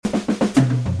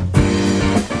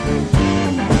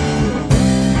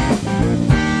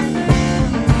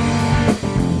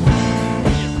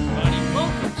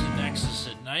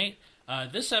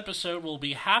This episode will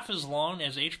be half as long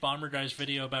as H-Bomber Guy's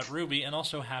video about Ruby, and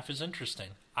also half as interesting.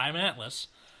 I'm Atlas.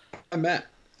 I'm Matt.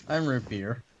 I'm Root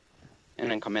Beer. And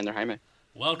then Commander Jaime.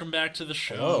 Welcome back to the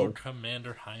show, Hello.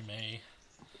 Commander Jaime.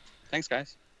 Thanks,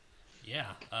 guys. Yeah,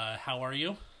 how are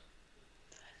you?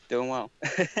 Doing well.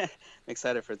 I'm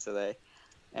excited for today.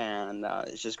 And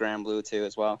it's just Grand Blue, too,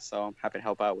 as well. So I'm happy to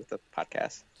help out with the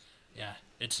podcast. Yeah,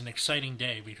 it's an exciting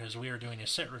day because we are doing a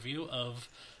set review of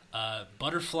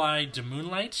Butterfly de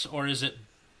Moonlight, or is it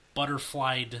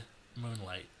Butterflied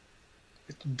Moonlight?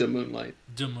 It's the Moonlight.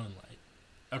 De Moonlight.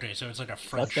 Okay, so it's like a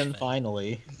French But then thing.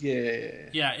 finally. Yeah.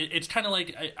 Yeah, it's kind of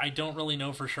like, I don't really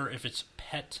know for sure if it's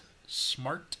Pet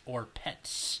Smart or Pet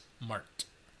Smart.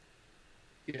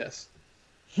 Yes.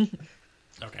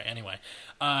 Okay, anyway.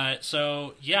 We're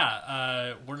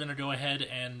going to go ahead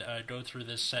and go through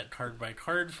this set card by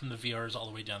card from the VRs all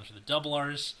the way down to the double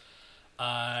Rs.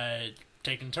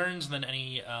 Taking turns, and then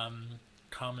any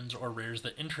commons or rares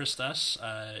that interest us.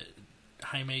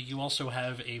 Jaime, you also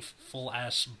have a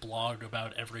full-ass blog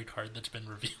about every card that's been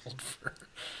revealed for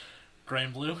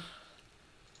Grand Blue,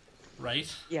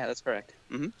 right? Yeah, that's correct.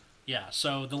 Mm-hmm. Yeah,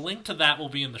 so the link to that will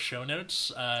be in the show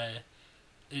notes,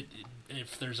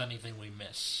 if there's anything we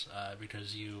miss,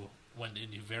 because you went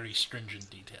into very stringent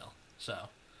detail. So.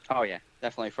 Oh, yeah,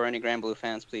 definitely. For any Grand Blue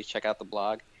fans, please check out the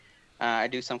blog. I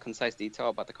do some concise detail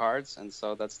about the cards, and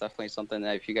so that's definitely something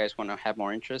that if you guys want to have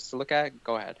more interest to look at,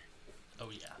 go ahead.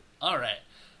 Oh, yeah. All right.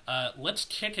 Let's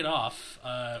kick it off.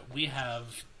 We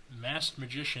have Masked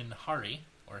Magician Harry,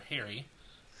 or Harry.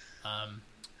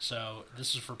 So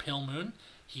this is for Pale Moon.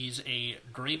 He's a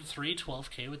grade 3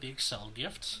 12k with the Excel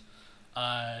gift.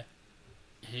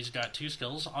 He's got 2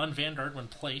 skills. On Vanguard, when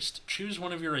placed, choose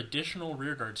one of your additional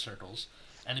rearguard circles,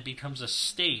 and it becomes a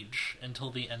stage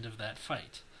until the end of that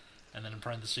fight. And then in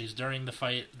parentheses, during the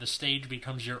fight, the stage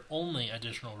becomes your only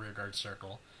additional rearguard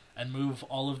circle, and move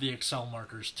all of the Excel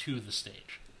markers to the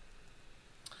stage.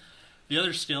 The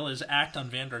other skill is Act on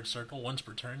Vanguard Circle. Once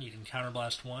per turn, you can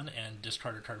counterblast 1 and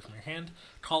discard a card from your hand.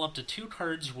 Call up to 2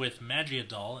 cards with Magia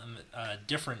Doll and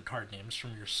different card names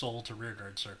from your Soul to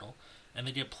Rearguard Circle, and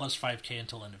they get plus 5k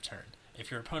until end of turn.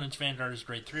 If your opponent's Vanguard is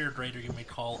grade 3 or greater, you may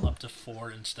call up to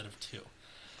 4 instead of 2.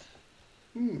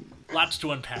 Lots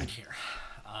to unpack here.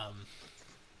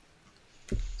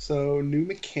 So, new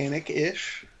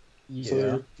mechanic-ish. Yeah. So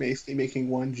they're basically making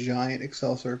one giant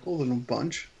Excel circle and a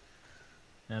bunch.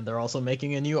 And they're also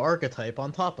making a new archetype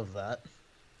on top of that.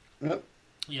 Yep.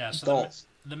 Yeah, so Dolls.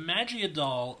 the Magia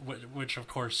Doll, which of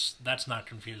course, that's not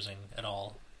confusing at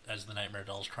all, as the Nightmare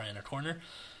Dolls cry in a corner.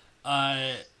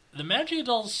 The Magia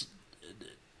Dolls,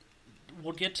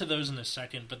 we'll get to those in a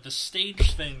second, but the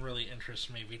stage thing really interests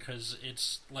me because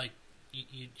it's like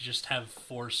you just have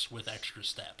force with extra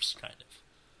steps, kind of.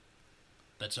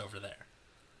 That's over there.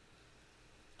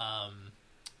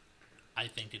 I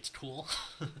think it's cool.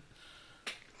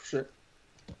 Sure.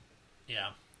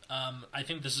 Yeah. I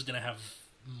think this is going to have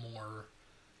more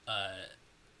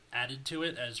added to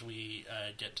it as we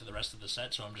get to the rest of the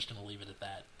set, so I'm just going to leave it at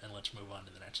that, and let's move on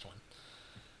to the next one.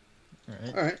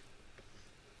 Alright. All right.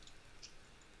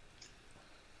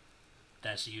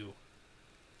 That's you.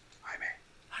 Jaime.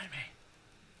 Jaime.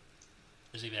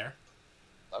 Is he there?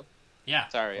 Hello? Yeah.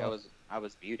 Sorry, Oh. I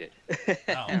was muted. Oh.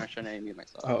 I was trying to mute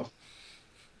myself. Oh.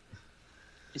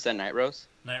 You said Night Rose?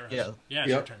 Night Rose. Yeah. Yeah, it's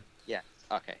Yep. your turn.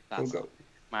 Okay, Go, that's go.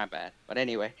 my bad. But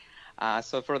anyway,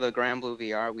 so for the Grand Blue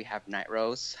VR, we have Night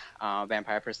Rose,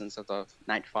 Vampire Presence of the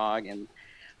Night Fog, and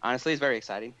honestly, it's very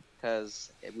exciting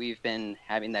because we've been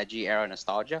having that G era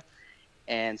nostalgia,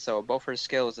 and so both her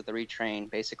skills at the retrain.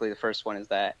 Basically, the first one is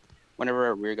that whenever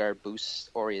a rearguard boosts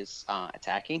or is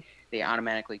attacking, they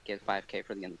automatically get 5k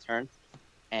for the end of the turn,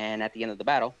 and at the end of the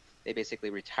battle, they basically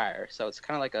retire. So it's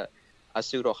kind of like a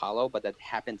pseudo hollow, but that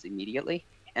happens immediately.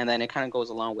 And then it kind of goes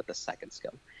along with the second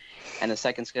skill. And the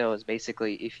second skill is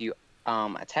basically if you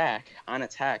attack,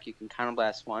 you can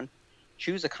counterblast 1,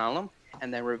 choose a column,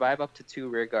 and then revive up to 2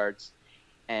 rear guards,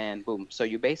 and boom. So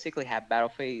you basically have battle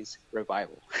phase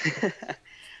revival,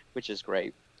 which is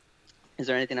great. Is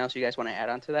there anything else you guys want to add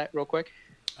on to that real quick?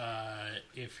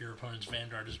 If your opponent's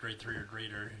Vanguard is grade 3 or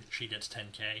greater, she gets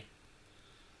 10k.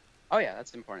 Oh, yeah,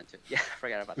 that's important too. Yeah, I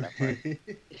forgot about that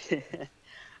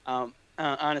part.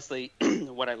 Honestly,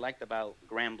 what I liked about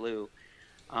Grand Blue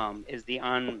is the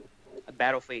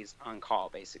battle phase on call,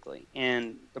 basically.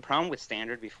 And the problem with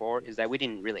Standard before is that we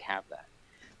didn't really have that.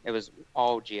 It was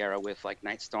all Giera with like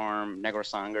Nightstorm,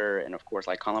 Negrosanger, and of course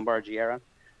like Columbar Giera.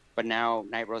 But now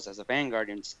Night Rose as a Vanguard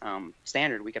in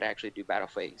Standard, we could actually do battle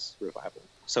phase revival,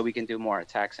 so we can do more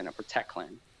attacks in a Protect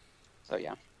clan. So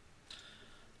yeah.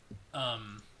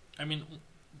 I mean,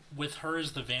 with her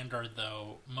as the Vanguard,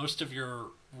 though, most of your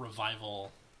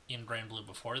revival in Grand Blue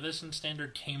before this in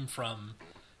Standard came from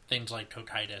things like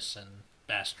Cocytus and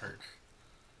Bastard.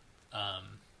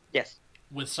 Yes,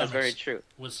 With some that's very true.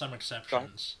 With some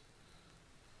exceptions.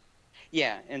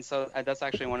 Yeah, and so that's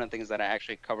actually one of the things that I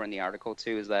actually cover in the article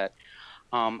too. Is that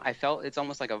I felt it's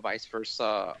almost like a vice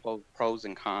versa of pros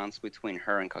and cons between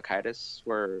her and Cocytus,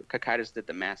 where Cocytus did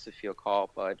the massive field call,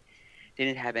 but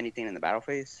didn't have anything in the battle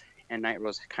phase, and Night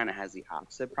Rose kind of has the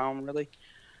opposite problem, really.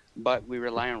 But we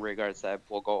rely on rearguards that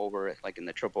we'll go over it, like in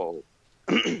the triple,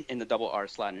 in the double R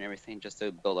slot and everything, just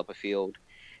to build up a field,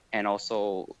 and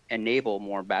also enable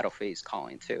more battle phase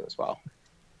calling too, as well.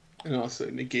 And also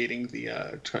negating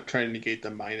the trying to negate the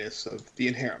minus of the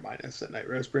inherent minus that Night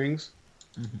Rose brings.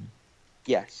 Mm-hmm.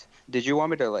 Yes. Did you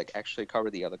want me to like actually cover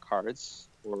the other cards,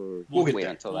 or We'll get wait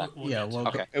there. until that? Yeah, well,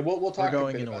 Okay. And we'll talk a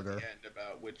going bit in about order. the end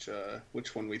about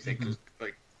which one we think Mhm. is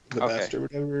like the Okay. best or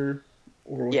whatever,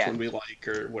 or which Yeah. one we like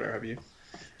or whatever have you.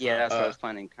 Yeah, that's what I was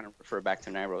planning. Kind of refer back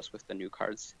to Nyros with the new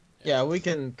cards. Yeah, we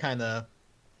can kind of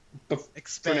But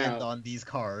expand now- on these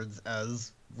cards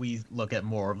as we look at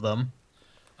more of them.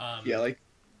 Yeah, like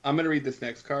I'm gonna read this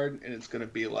next card and it's gonna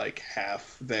be like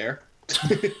half there.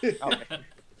 Okay.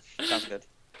 Sounds good.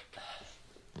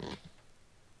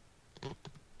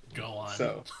 Go on.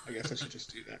 So I guess I should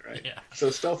just do that, right? Yeah. So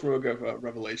Stealth Rogue of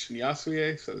Revelation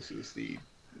Yasue. So this is the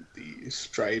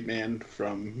Stride Man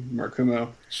from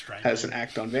Markumo. Stride Has Man. an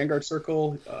act on Vanguard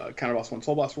Circle. Counter boss 1,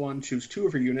 Soul boss 1. Choose 2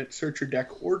 of your units. Search your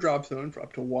deck or drop zone for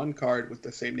up to 1 card with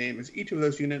the same name as each of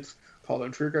those units. Call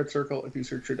them Rearguard Circle if you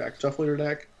search your deck, shuffle your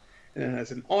deck. And then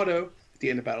as an auto, at the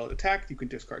end of battle attack, you can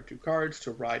discard 2 cards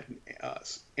to ride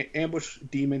an Ambush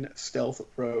Demon Stealth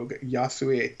Rogue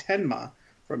Yasue Tenma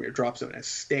from your drop zone as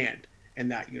stand,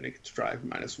 and that unit gets drive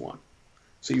 -1.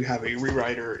 So you have a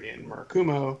rewriter in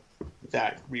Murakumo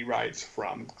that rewrites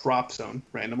from drop zone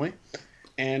randomly,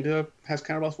 and has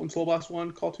counter boss 1, soul boss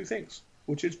 1, call 2 things,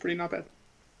 which is pretty not bad.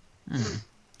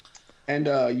 And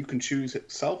you can choose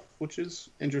itself, which is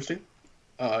interesting.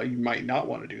 You might not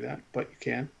want to do that, but you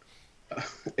can.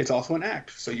 It's also an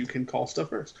act, so you can call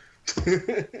stuff first.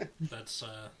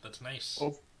 That's nice.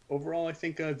 Overall, I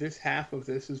think this half of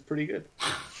this is pretty good.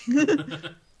 This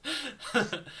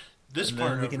And then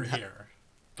part we over can here,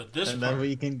 but this And part. then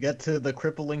we can get to the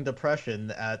crippling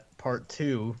depression at part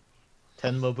 2,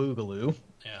 Tenma Boogaloo.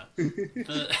 Yeah.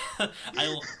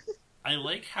 I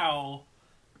like how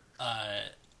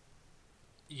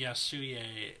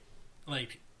Yasuye,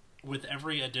 like, with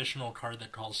every additional card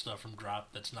that calls stuff from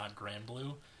drop that's not Grand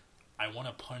Blue, I want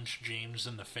to punch James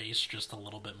in the face just a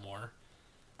little bit more.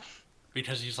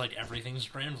 Because he's like, everything's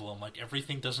Grand Blue. I'm like,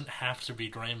 everything doesn't have to be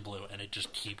Grand Blue, and it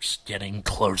just keeps getting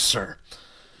closer.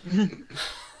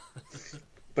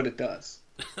 But it does.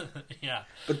 Yeah.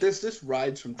 But this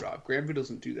rides from drop. Granblue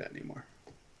doesn't do that anymore.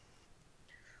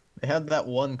 They had that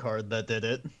one card that did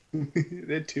it.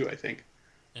 They had 2, I think.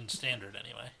 In Standard,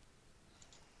 anyway.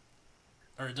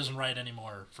 Or it doesn't ride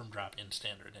anymore from drop in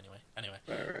Standard, anyway. Anyway.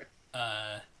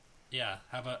 Right. Yeah,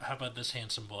 how about this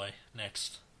handsome boy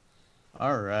next?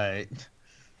 Alright.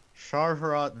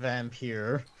 Charvarot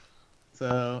Vampire.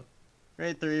 So,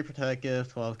 grade 3,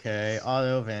 protective, 12k,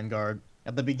 auto, Vanguard.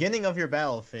 At the beginning of your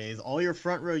battle phase, all your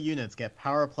front row units get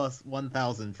power plus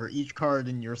 1000 for each card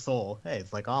in your soul. Hey,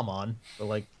 it's like Amon, but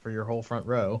like for your whole front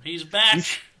row. He's back!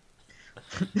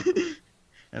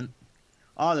 And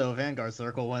auto, Vanguard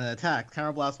Circle, when attacked,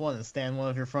 counterblast 1 and stand 1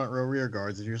 of your front row rear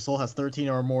guards. If your soul has 13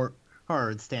 or more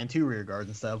cards, stand 2 rear guards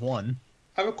instead of 1.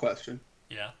 I have a question.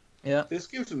 Yeah. Yeah. This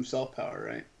gives him self power,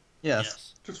 right?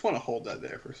 Yes. Just want to hold that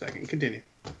there for a second. Continue.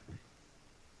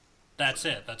 That's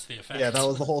it. That's the effect. Yeah, that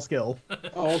was the whole skill.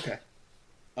 Oh, okay.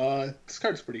 This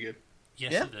card's pretty good.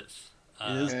 Yes, Yeah. it is.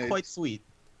 It is Okay. quite sweet.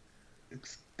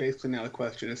 It's basically now the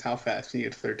question is how fast can you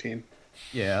get to 13?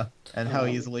 Yeah. And how Um,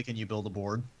 easily can you build a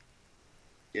board?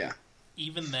 Yeah.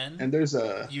 Even then, And there's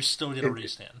a... you still get a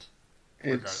restand,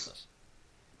 regardless.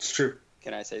 It's true.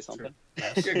 Can I say something?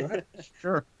 Yes. Yeah, go ahead.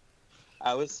 Sure.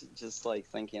 I was just like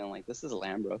thinking, like, this is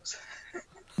Lambros.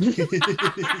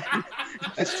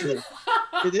 That's true.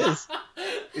 It is.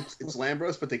 It's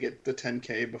Lambros, but they get the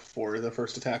 10k before the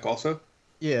first attack also.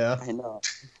 Yeah. I know.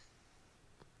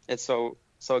 It's so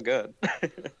good.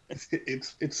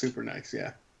 It's super nice,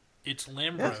 yeah. It's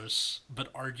Lambros,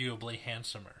 but arguably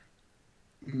handsomer.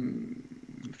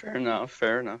 Fair enough.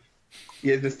 Fair enough.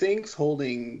 Yeah, the things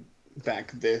holding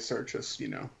back this are just,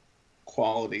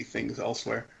 quality things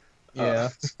elsewhere. Yeah.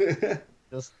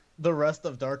 Just the rest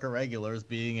of Dark Irregulars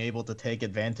being able to take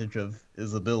advantage of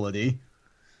his ability.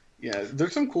 Yeah,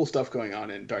 there's some cool stuff going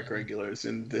on in Dark Regulars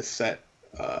in this set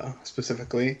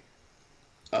specifically.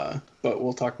 But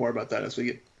we'll talk more about that as we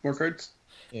get more cards.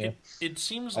 Yeah. It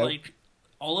seems like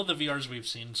all of the VRs we've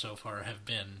seen so far have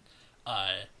been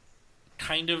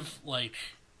kind of like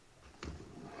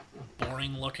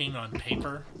boring looking on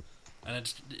paper,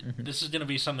 and this is going to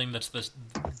be something that's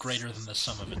greater than the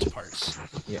sum of its parts.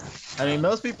 Yeah. I mean,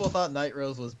 most people thought Night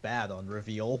Rose was bad on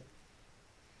reveal.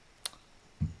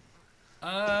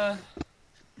 I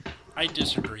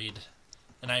disagreed,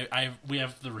 and we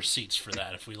have the receipts for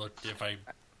that.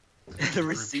 The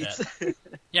receipts.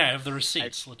 Yeah, I have the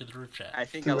receipts. Look at the group chat. I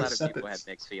think a lot of people have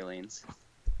mixed feelings,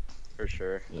 for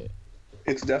sure. Yeah.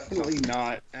 It's definitely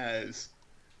not as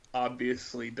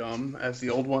obviously dumb as the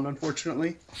old one,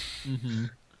 unfortunately. Mm-hmm.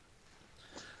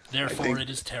 Therefore, it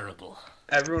is terrible.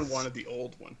 Everyone wanted the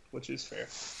old one, which is fair.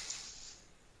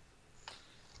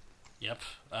 Yep.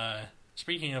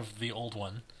 Speaking of the old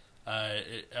one,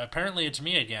 apparently it's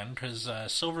me again, because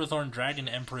Silverthorn Dragon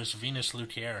Empress Venus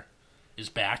Luthier is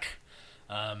back.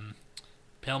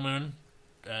 Pale Moon,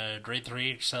 grade 3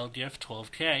 Excel gift,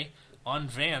 12k. On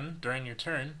Van, during your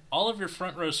turn, if all of your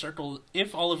front row circles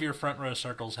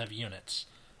have units,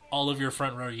 all of your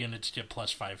front row units get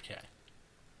plus 5k.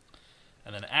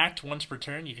 And then act once per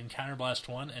turn, you can counterblast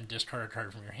one and discard a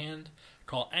card from your hand.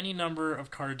 Call any number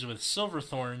of cards with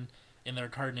Silverthorn in their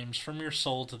card names from your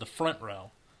soul to the front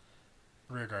row.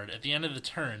 Rearguard. At the end of the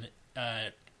turn,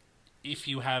 if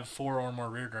you have 4 or more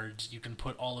rearguards, you can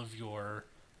put all of your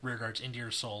rearguards into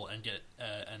your soul and get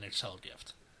an Excel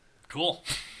gift. Cool.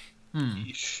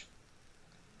 Yeesh.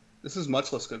 This is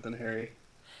much less good than Harry.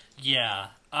 Yeah.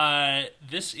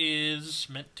 This is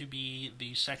meant to be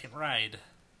the second ride.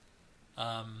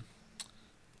 And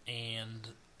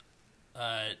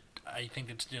I think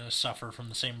it's going to suffer from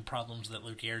the same problems that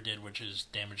Luthier did, which is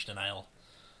damage denial.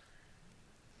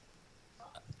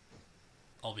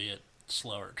 Albeit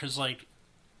slower. Because,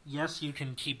 yes, you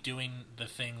can keep doing the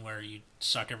thing where you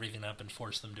suck everything up and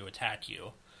force them to attack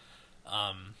you.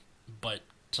 But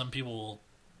some people will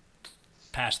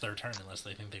pass their turn unless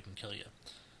they think they can kill you.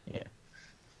 Yeah.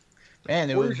 Man,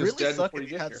 it Or would you're just really dead suck before if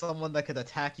you you get had here. someone that could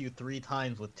attack you 3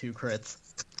 times with 2 crits.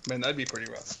 Man, that'd be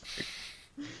pretty rough.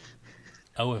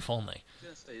 Oh, if only.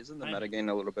 Isn't the metagame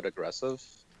a little bit aggressive?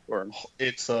 Or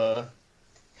It's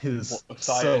Who's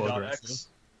Saya so dot aggressive. X.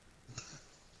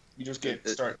 You just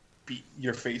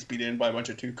your face beat in by a bunch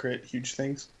of 2 crit huge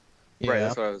things. Yeah. Right,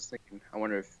 that's what I was thinking. I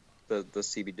wonder if the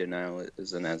CB denial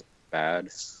isn't as bad,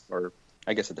 or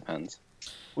I guess it depends.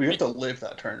 We have to live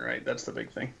that turn, right? That's the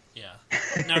big thing. Yeah.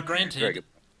 Now, Very granted, good.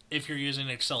 if you're using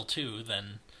Excel 2,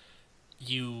 then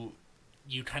you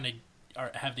kind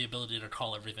of have the ability to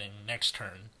call everything next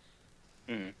turn,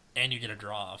 and you get a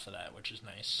draw off of that, which is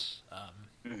nice.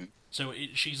 So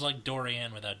she's like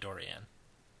Dorian without Dorian,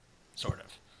 sort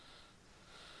of.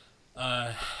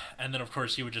 And then, of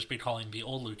course, you would just be calling the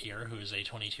old Luthier, who is a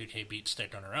 22k beat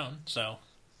stick on her own. So,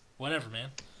 whatever,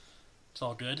 man. It's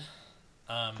all good.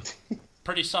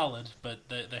 Pretty solid, but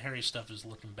the Harry stuff is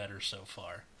looking better so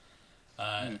far.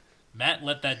 Matt,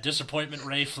 let that disappointment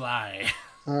ray fly.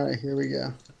 All right, here we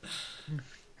go.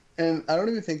 And I don't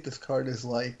even think this card is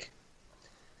like.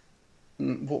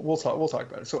 We'll talk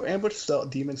about it. So Ambush Stealth,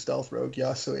 Demon Stealth Rogue,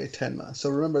 Yasue Tenma. So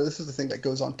remember, this is the thing that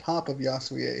goes on top of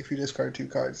Yasue if you discard 2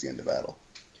 cards at the end of battle.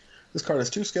 This card has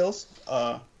 2 skills.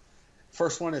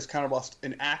 First one is Counterblast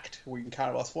an Act, where you can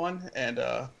Counterblast 1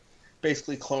 and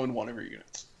basically clone one of your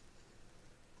units.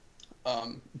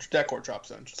 Deck or Drop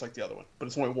Zone, just like the other one, but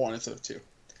it's only 1 instead of 2.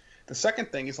 The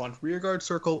second thing is on Rearguard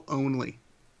Circle only.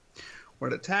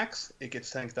 When it attacks, it gets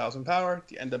 10,000 power. At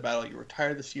the end of battle, you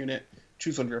retire this unit.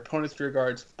 Choose one of your opponent's rear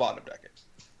guards, bottom deck it.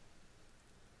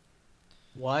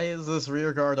 Why is this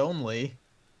rear guard only?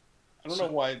 I don't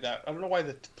know why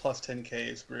the plus 10k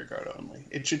is rear guard only.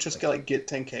 It should just get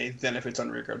 10k. Then if it's on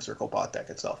rear guard circle, bot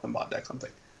deck itself and bot deck something.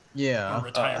 Yeah. Or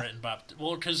retire it and bop.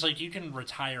 Well, because you can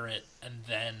retire it and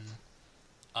then,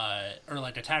 or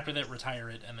attack with it,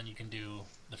 retire it, and then you can do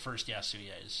the first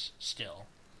Yasuye's still.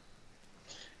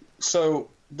 So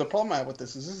the problem I have with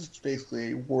this is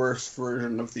basically a worse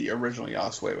version of the original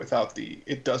Yasue without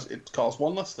it calls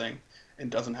one less thing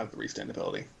and doesn't have the restand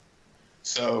ability.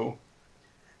 So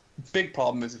big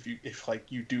problem is if you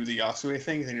do the Yasue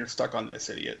thing, then you're stuck on this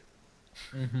idiot.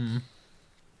 Mm-hmm.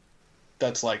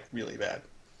 That's really bad.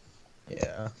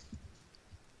 Yeah.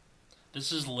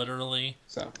 This is literally,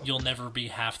 So you'll never be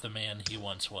half the man he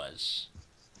once was.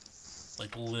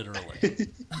 Literally.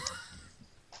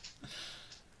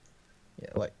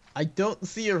 Yeah, I don't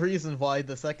see a reason why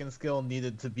the second skill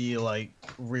needed to be,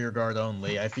 rear guard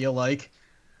only. I feel like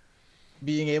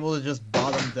being able to just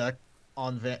bottom deck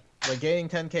on like gaining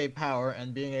 10k power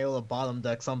and being able to bottom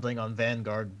deck something on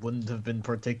Vanguard wouldn't have been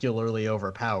particularly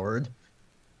overpowered.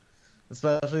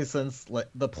 Especially since like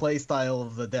the playstyle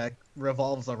of the deck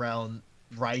revolves around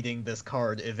riding this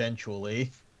card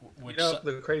eventually. Which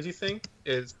The crazy thing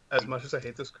is, as much as I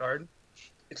hate this card,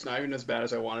 it's not even as bad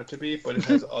as I want it to be, but it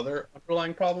has other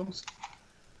underlying problems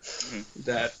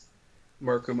that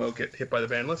Murkumo get hit by the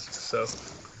ban list, so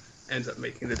ends up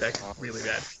making the deck really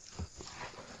bad.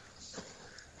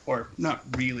 Or not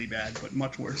really bad, but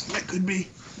much worse than it could be.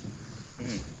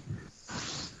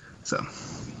 So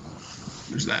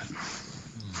there's that.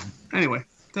 Anyway,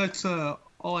 that's all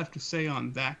I have to say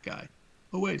on that guy.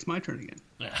 Oh wait, it's my turn again.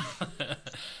 Yeah.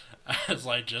 It's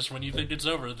like just when you think it's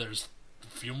over, there's a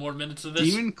few more minutes of this.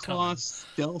 Demon Claw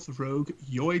Stealth Rogue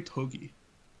Yoi Togi.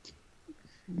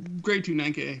 Grade 2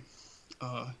 9K.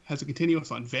 Has a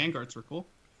continuous on Vanguard Circle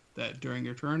that during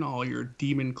your turn, all your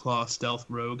Demon Claw Stealth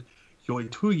Rogue Yoi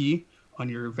Togi on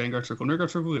your Vanguard Circle,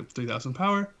 Rearguard Circle get 3,000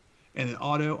 power, and then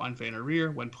auto on Vanner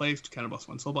Rear when placed, counterblast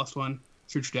 1, soul blast 1,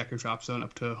 search your deck or drop zone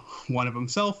up to one of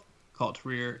himself, call it to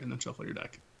rear, and then shuffle your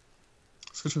deck.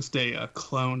 So it's just a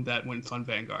clone that when it's on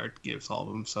Vanguard gives all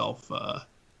of himself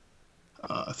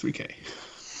 3K.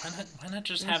 Why not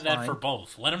just That's have that fine. for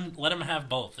both? Let him have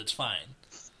both. It's fine.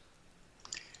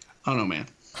 I don't know, man.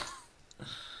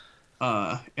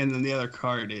 And then the other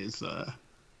card is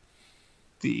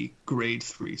the Grade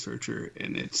 3 Searcher,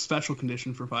 and it's special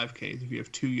condition for 5K if you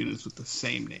have 2 units with the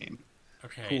same name.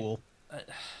 Okay. Cool.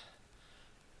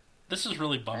 This is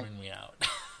really bumming me out.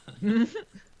 You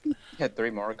had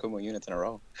 3 Murakumo units in a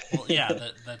row. Well, yeah,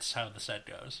 that's how the set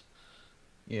goes.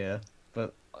 Yeah,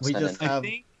 but Let's we send just in- have. I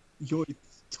think Yoi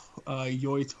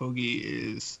Togi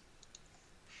is...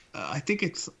 I think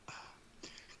it's...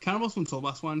 Counterblast 1, Soul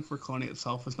Blast 1 for cloning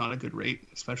itself is not a good rate,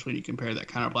 especially when you compare that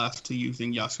Counterblast to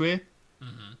using Yasue,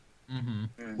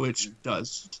 which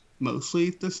does mostly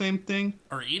the same thing.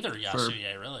 Or either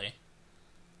Yasuye, really.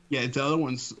 Yeah, the other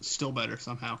one's still better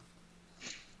somehow.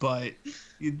 But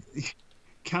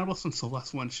Counterblast and Soul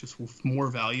Blast 1 is just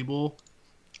more valuable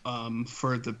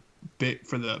for the big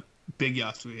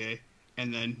Yasuye,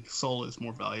 and then Soul is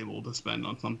more valuable to spend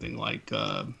on something like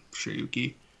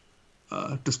Shiryuki,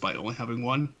 despite only having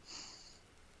 1.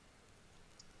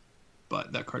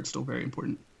 But that card's still very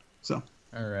important. So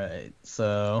Alright,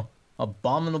 so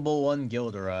Abominable 1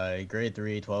 Gilderai, grade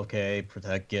 3, 12k,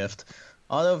 protect gift.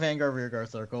 Auto Vanguard Rearguard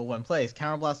Circle, when placed,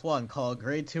 Counterblast 1, call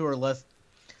grade 2 or less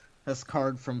this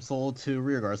card from Soul to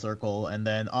Rearguard Circle, and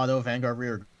then Auto Vanguard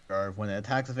Rearguard. When it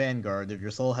attacks Vanguard, if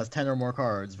your Soul has 10 or more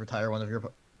cards, retire one of your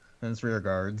opponent's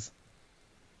Rearguards.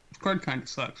 the card kind of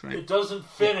sucks, right? It doesn't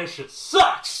finish. It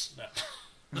sucks.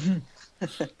 No.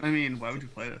 I mean, why would you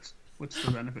play this? What's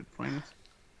the benefit of playing this?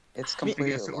 It's I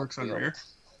completely guess it works on left rear. field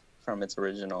from its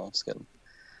original skill.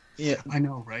 Yeah, I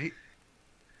know, right?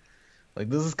 like,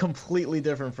 this is completely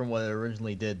different from what it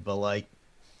originally did, but, like,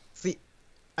 see,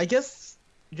 I guess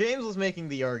James was making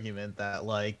the argument that,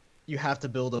 like, you have to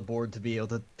build a board to be able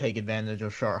to take advantage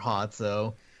of Shart Hot,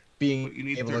 so But you being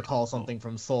need able to 13 call Soul. something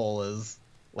from Soul is,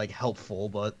 like, helpful,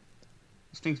 but,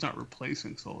 This thing's not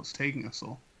replacing Soul, it's taking a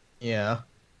Soul. yeah.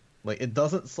 Like, it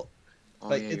doesn't... Oh,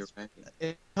 Like, yeah, it's- you're right.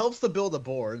 It helps to build a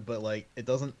board, but, like, it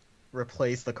doesn't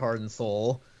replace the card in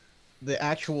Soul. The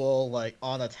actual, like,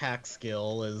 on-attack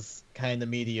skill is kind of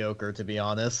mediocre, to be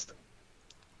honest.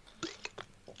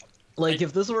 Like,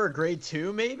 if this were a grade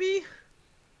 2, maybe?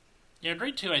 Yeah,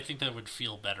 grade 2, I think that would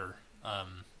feel better.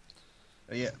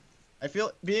 Yeah. I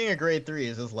feel being a grade 3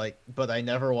 is just like, but I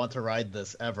never want to ride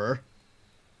this ever.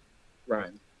 Right.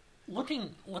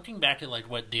 Looking back at like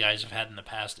what DIs have had in the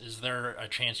past, is there a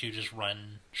chance you just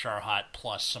run Sharhat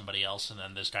plus somebody else and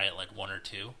then this guy at like 1 or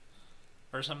 2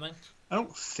 or something? I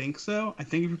don't think so. I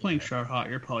think if you're playing Shard Hot,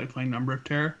 you're probably playing Number of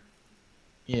Terror.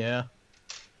 Yeah.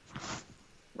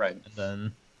 Right. And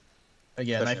then,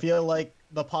 again, I Especially- feel like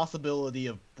the possibility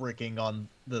of bricking on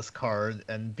this card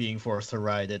and being forced to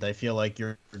ride it, I feel like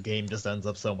your game just ends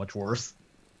up so much worse.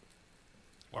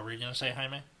 What were you gonna say,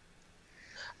 Jaime?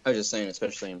 I was just saying,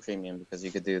 especially in premium, because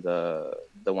you could do the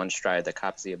one stride that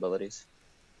copies the abilities.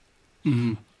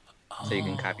 Mm-hmm. So you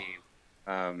can copy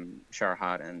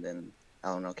Sharhat and then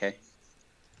LNLK.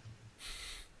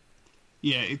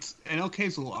 Yeah, it's NLK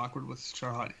is a little awkward with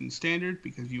Shard Hot in Standard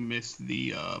because you miss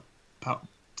the front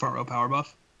row power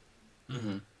buff.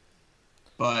 Mm-hmm.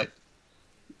 But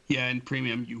yeah, in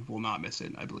Premium you will not miss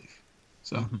it, I believe.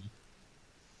 So Mhm.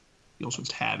 you'll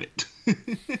just have it.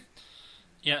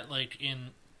 Yeah, like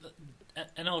in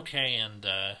NLK and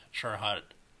Sharhat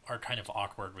are kind of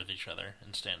awkward with each other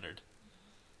in Standard.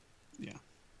 Yeah.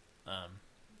 Um,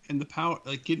 And the power,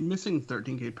 like missing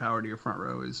 13k power to your front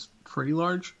row is pretty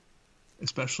large.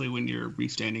 especially when you're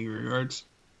restanding rear guards.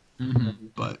 Mm-hmm.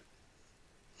 But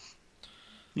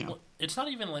yeah, Well, it's not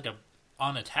even like a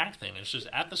on attack thing. It's just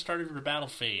at the start of your battle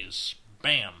phase,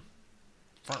 bam,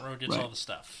 front row gets Right. all the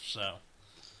stuff. So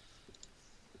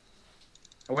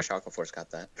I wish Aqua Force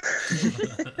got that.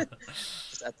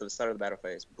 Just at the start of the battle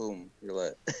phase, boom, you're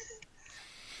lit.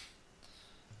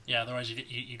 yeah, otherwise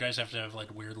you guys have to have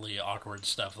like weirdly awkward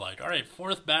stuff like, all right,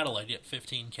 fourth battle I get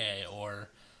 15k, or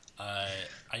I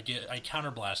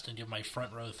counterblast and give my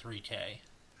front row 3k.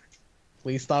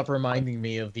 Please stop reminding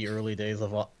me of the early days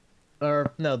of,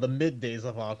 the mid days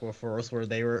of Aqua Force, where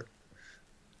they were,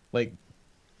 like,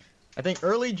 I think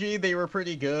early G they were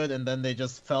pretty good, and then they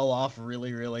just fell off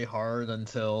really, really hard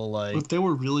until like. but they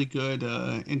were really good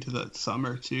into the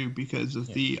summer too because of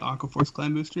the Aqua Force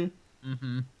Clan booster,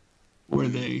 Mm-hmm. where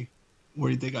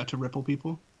they got to ripple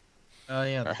people. Oh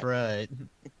yeah, that's right.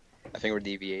 I think we're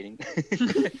deviating.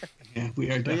 Yeah,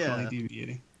 we are definitely yeah.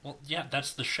 deviating. Well, yeah,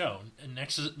 that's the show. And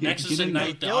Nexus Yeah, at didn't know-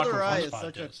 Night, the Aqua Gilderai Force is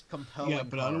such a podcast. compelling. Yeah,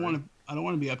 but I don't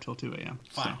want to be up till 2 a.m.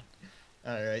 Fine. So.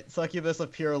 All right, Succubus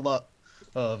of Pure Love.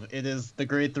 It is the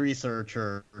Grade 3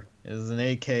 Searcher. It is an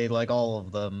 8K like all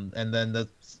of them, and then the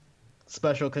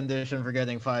special condition for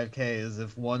getting 5K is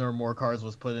if one or more cards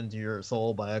was put into your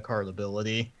soul by a card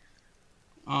ability.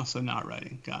 Also not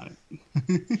writing. Got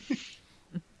it.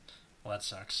 Well, that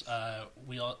sucks.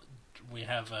 We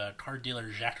have card dealer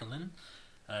Jacqueline,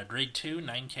 grade 2,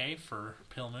 9k for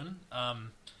Pillmoon.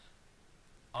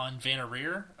 On Vanna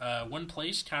Rear, 1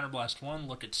 place, counterblast 1,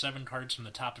 look at 7 cards from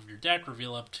the top of your deck,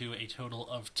 reveal up to a total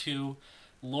of 2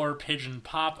 Lore Pigeon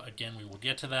Pop, again we will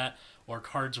get to that, or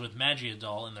cards with Magia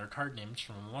Doll and their card names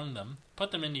from among them,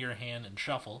 put them into your hand and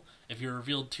shuffle. If you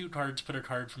revealed 2 cards, put a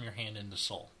card from your hand into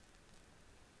Soul.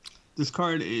 This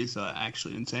card is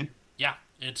actually insane. Yeah,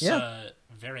 it's Yeah.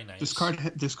 very nice. This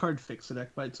card fixed the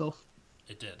deck by itself.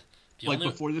 It did. The Like only-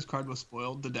 before this card was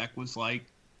spoiled, the deck was like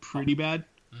pretty bad.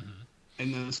 Mhm.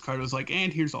 And then this card was like,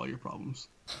 and here's all your problems.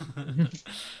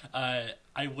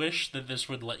 I wish that this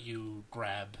would let you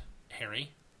grab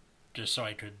Harry, just so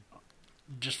I could,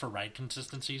 just for ride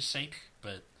consistency's sake,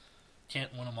 but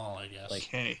can't win them all, I guess.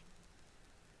 Okay.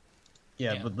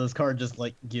 Yeah, Yeah. but this card just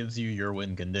like gives you your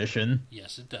win condition.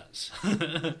 Yes, it does.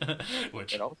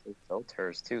 Which, It also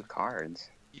filters 2 cards,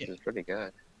 which is pretty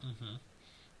good. mhm.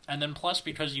 And then plus,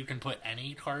 because you can put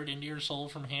any card into your soul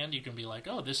from hand, you can be like,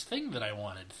 oh, this thing that I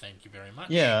wanted, thank you very much.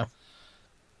 Yeah,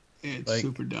 It's Like-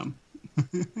 super dumb.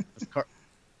 this card.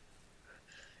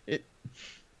 It.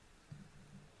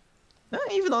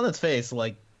 Not even on its face,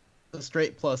 like a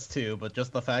straight +2, but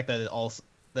just the fact that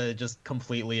it just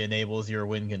completely enables your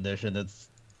win condition. It's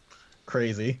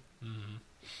crazy.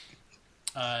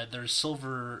 Mhm. There's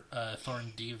Silver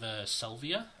Thorn Diva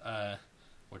Selvia,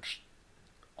 which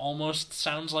almost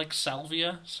sounds like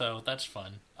Salvia, so that's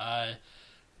fun.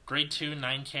 Grade 2,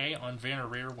 9k on Vanna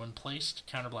Rear when placed,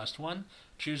 counterblast 1.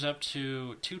 Choose up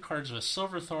to 2 cards with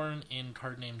Silverthorn in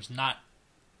card names not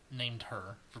named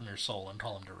her from your soul and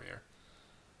call them to rear.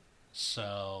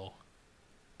 So,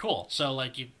 cool. So,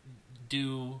 like, you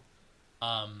do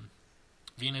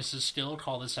Venus's skill,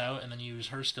 call this out, and then you use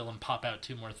her skill and pop out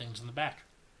 2 more things in the back.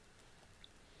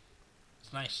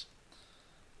 It's nice.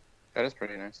 That is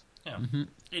pretty nice. Yeah. Mm-hmm.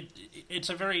 It's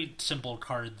a very simple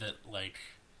card that, like,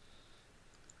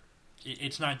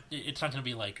 it's not going to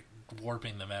be like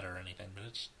warping the meta or anything, but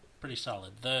it's pretty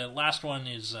solid. The last one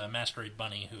is Masquerade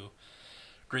Bunny, who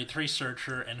grade 3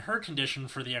 Searcher, and her condition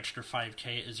for the extra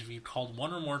 5k is if you called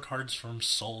 1 or more cards from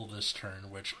Soul this turn,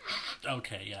 which,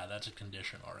 okay, yeah, that's a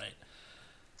condition, alright.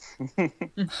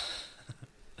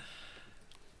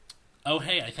 Oh,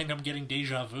 hey, I think I'm getting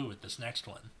deja vu with this next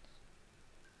one.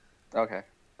 Okay.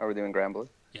 Are we doing Grand Blue?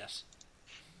 Yes.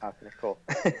 Okay, cool.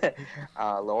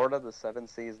 Lord of the Seven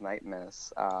Seas Night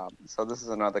Miss. So this is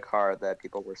another card that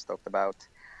people were stoked about.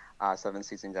 Seven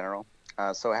Seas in general.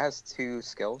 So it has 2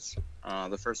 skills.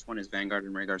 The first one is Vanguard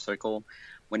and Rearguard Circle.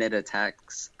 When it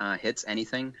attacks, hits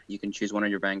anything, you can choose one of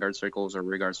your Vanguard Circles or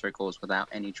Rearguard Circles without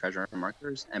any treasure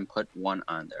markers and put 1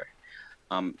 on there.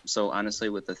 So honestly,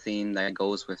 with the theme that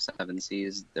goes with Seven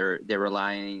Seas, they're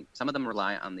relying. Some of them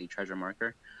rely on the treasure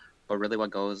marker. But really what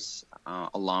goes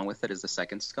along with it is the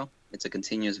second skill. It's a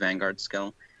continuous Vanguard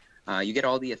skill. You get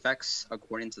all the effects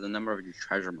according to the number of your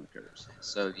treasure markers.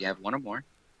 So if you have 1 or more,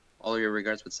 all of your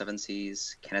regards with 7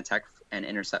 Cs can attack and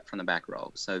intercept from the back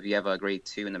row. So if you have a grade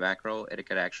 2 in the back row, it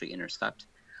could actually intercept.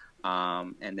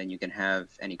 And then you can have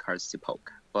any cards to poke.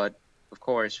 But of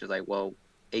course, you're like, well,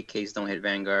 8Ks don't hit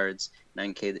Vanguards,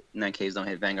 9Ks don't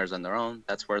hit Vanguards on their own.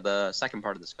 That's where the second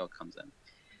part of the skill comes in.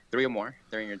 3 or more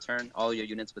during your turn, all your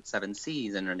units with 7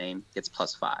 Cs in their name gets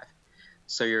 +5.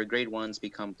 So your grade 1s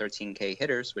become 13k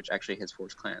hitters, which actually hits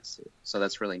Force Clans too. So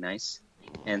that's really nice.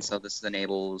 And so this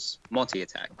enables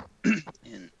multi-attack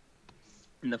in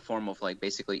the form of like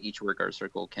basically each rearguard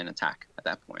circle can attack at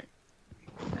that point.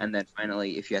 And then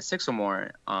finally, if you have 6 or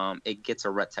more, it gets a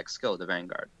red text skill, the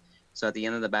Vanguard. So at the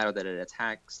end of the battle that it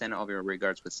attacks, send all of your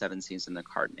rearguards with 7 Cs in the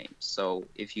card name. So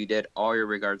if you did all your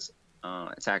rearguards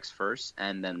attacks first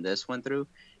and then this went through,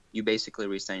 you basically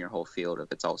restand your whole field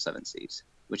if it's all 7 Cs,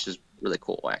 which is really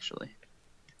cool actually.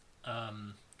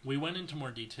 We went into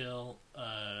more detail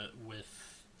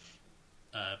with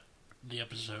the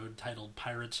episode titled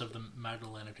Pirates of the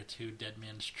Magellanica 2 Dead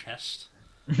Man's Chest.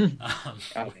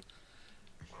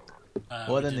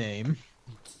 What a name.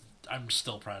 I'm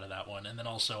still proud of that one. And then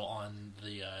also on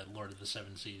the Lord of the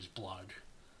Seven Seas blog,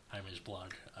 Jaime's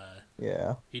blog.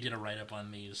 Yeah. He did a write-up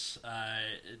on these.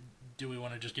 Do we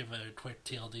want to just give a quick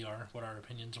TLDR what our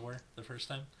opinions were the first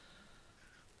time?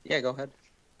 Yeah, go ahead.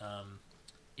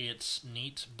 It's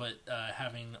neat, but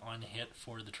having on hit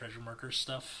for the treasure marker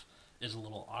stuff is a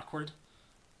little awkward.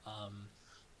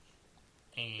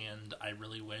 And I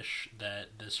really wish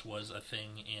that this was a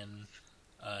thing in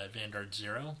Vanguard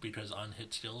 0, because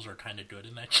on-hit skills are kind of good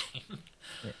in that game.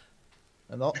 Yeah.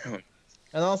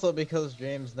 And also because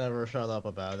James never shut up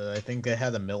about it. I think they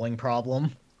had a milling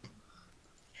problem.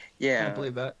 Yeah. Can't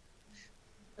believe that.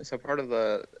 So part of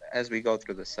as we go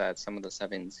through the set, some of the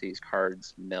 7C's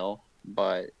cards mill,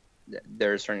 but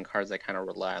there are certain cards that kind of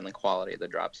rely on the quality of the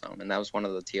drop zone. And that was one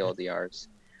of the TLDRs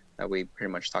that we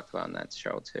pretty much talked about in that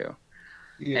show too.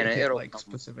 Yeah, and it'll like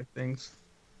specific things.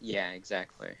 Yeah,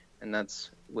 exactly. And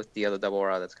that's with the other double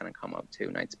raw that's going to come up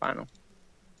too, Knight's Final.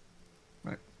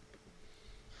 Right.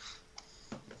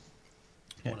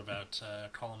 What about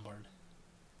Columbard?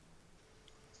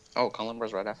 Oh,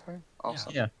 Columbar's right after?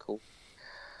 Awesome. Yeah. Cool.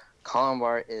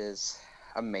 Columbar is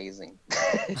amazing.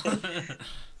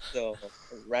 So,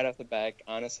 right off the back,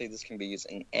 honestly, this can be used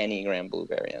in any Grand Blue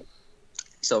variant.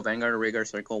 So, Vanguard or Rearguard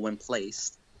Circle, when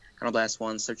placed, Counterblast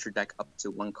 1, search your deck up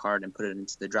to 1 card and put it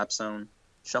into the drop zone.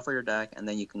 Shuffle your deck, and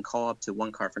then you can call up to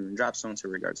 1 card from the drop zone to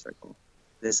Rearguard Circle.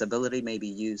 This ability may be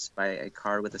used by a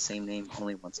card with the same name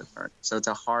only once a turn. So it's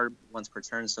a hard once per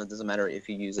turn, so it doesn't matter if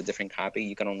you use a different copy,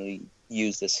 you can only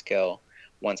use this skill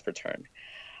once per turn.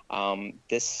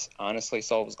 This honestly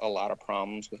solves a lot of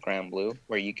problems with Grand Blue,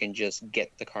 where you can just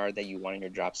get the card that you want in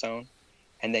your drop zone,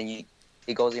 and then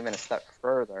it goes even a step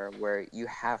further, where you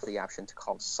have the option to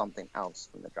call something else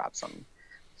from the drop zone.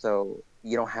 So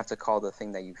you don't have to call the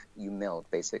thing that you milled,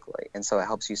 basically. And so it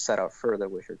helps you set up further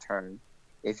with your turn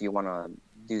if you want to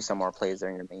do some more plays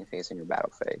during your main phase and your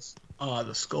battle phase.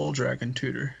 The Skull Dragon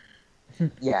Tutor.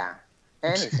 Yeah,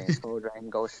 anything. Skull Dragon,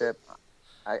 Ghost Ship.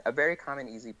 A very common,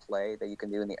 easy play that you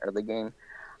can do in the early game,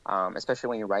 especially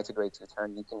when you ride to grade 2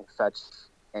 turn, you can fetch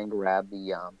and grab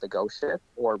the Ghost Ship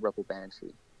or Ripple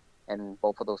Banshee. And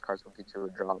both of those cards will get you a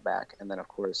drawback. And then, of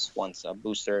course, once a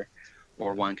booster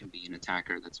or one can be an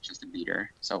attacker that's just a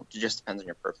beater. So it just depends on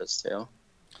your purpose, too.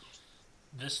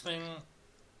 This thing,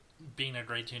 being a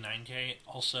grade 2 9K,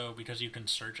 also because you can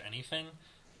search anything,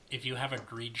 if you have a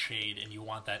Greed Shade and you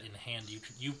want that in hand,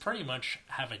 you pretty much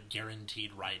have a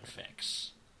guaranteed ride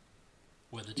fix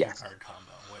with a 2-card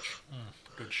combo, which,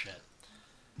 good shit.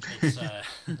 It's,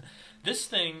 this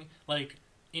thing, like,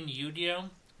 in Yu-Gi-Oh!,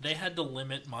 they had to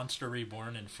limit Monster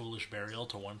Reborn and Foolish Burial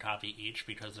to 1 copy each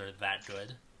because they're that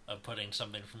good of putting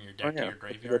something from your deck to your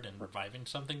graveyard and reviving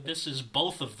something. This is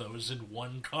both of those in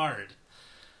 1 card.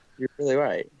 You're really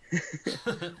right.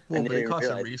 Well, but it costs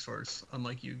a resource,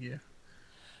 unlike Yu-Gi-Oh!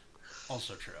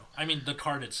 Also true. I mean, the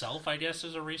card itself, I guess,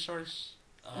 is a resource.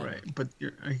 Right, but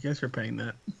I guess you're paying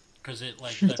that. Because it,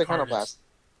 like, it's the a card counterblast. is...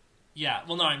 Yeah,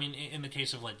 well, no, I mean, in the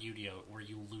case of, like, Yu-Gi-Oh!, where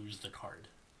you lose the card.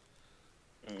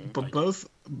 But both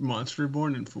Monster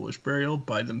Reborn and Foolish Burial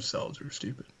by themselves are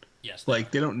stupid. Yes.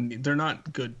 They're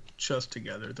not good just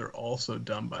together. They're also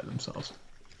dumb by themselves.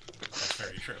 That's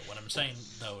very true. What I'm saying,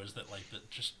 though, is that, like,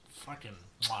 just fucking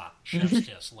chef's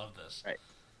kiss. Love this. Right.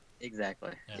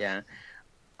 Exactly. Yeah. Yeah.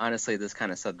 Honestly, this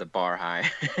kind of set the bar high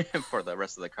for the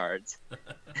rest of the cards.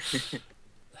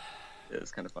 It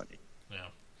was kind of funny.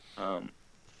 Yeah.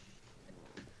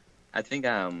 I think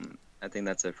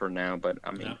that's it for now. But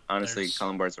I mean, Yeah, honestly, there's-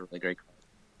 Columbar's a really great card.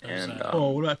 There's, And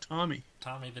What about Tommy?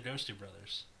 Tommy the Ghosty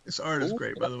Brothers. This art is Ooh,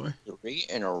 great, by the way. 3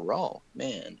 in a row,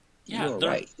 man. Yeah, You're they're-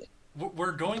 right.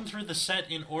 We're going through the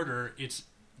set in order. It's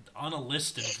on a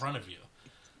list in front of you.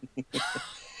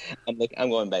 I'm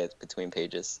going back between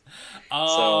pages.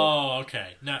 Oh,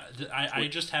 okay. Now, I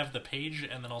just have the page,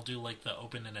 and then I'll do, like, the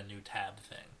open in a new tab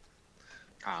thing.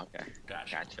 Oh, okay.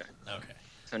 Gotcha. Gotcha. Okay.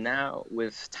 So now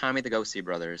with Tommy the Ghosty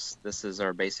Brothers, this is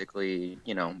our basically,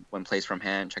 when placed from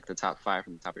hand, check the top 5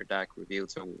 from the top of your deck, reveal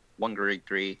to one grade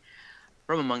 3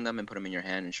 from among them and put them in your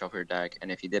hand and shuffle your deck.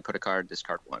 And if you did put a card,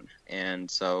 discard 1.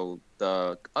 And so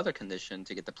the other condition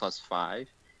to get the +5,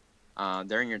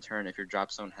 during your turn, if your drop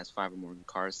zone has 5 or more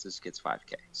cards, this gets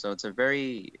 5k. So it's a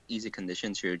very easy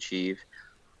condition to achieve,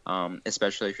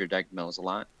 especially if your deck mills a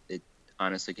lot. It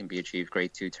honestly can be achieved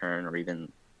grade 2 turn or even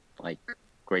like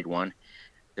grade 1.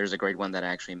 There's a grade 1 that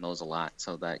actually mills a lot,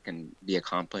 so that can be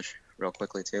accomplished real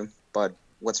quickly too. But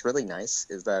what's really nice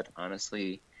is that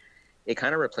honestly, it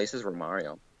kind of replaces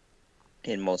Romario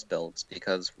in most builds,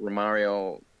 because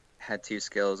Romario had 2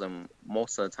 skills, and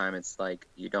most of the time it's like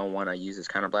you don't want to use his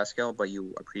counterblast skill, but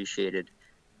you appreciated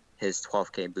his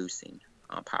 12k boosting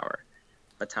power.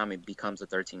 But Tommy becomes a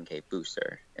 13k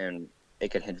booster, and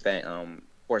it can hit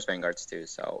Force Vanguards too,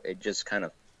 so it just kind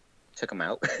of took him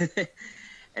out.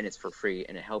 And it's for free,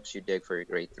 and it helps you dig for your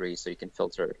grade 3, so you can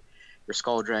filter your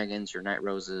Skull Dragons, your Night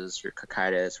Roses, your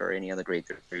Kakaitis, or any other grade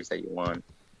 3s that you want,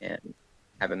 and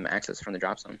have them access from the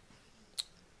drop zone.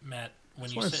 Matt, I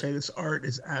just want to say this art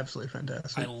is absolutely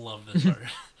fantastic. I love this art.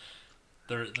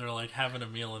 They're like having a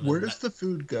meal. Where does the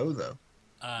food go though?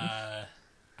 I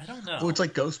don't know. Oh, it's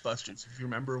like Ghostbusters. If you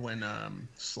remember when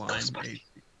Slime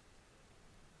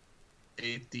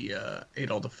ate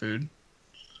all the food.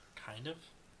 Kind of.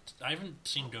 I haven't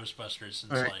seen Ghostbusters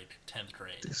since like 10th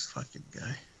grade. This fucking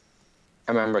guy.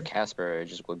 I remember Casper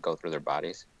just would go through their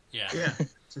bodies. Yeah. Yeah.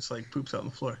 Just like poops out on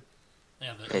the floor.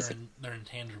 Yeah, they're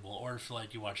intangible. Or if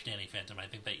like you watch Danny Phantom, I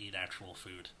think they eat actual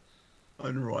food.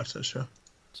 I never watched that show.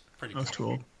 It's pretty. I was too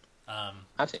old.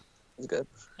 I've seen. It's good.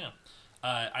 Yeah.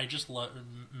 I just love,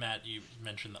 Matt, you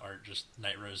mentioned the art, just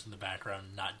Night Rose in the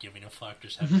background, not giving a fuck,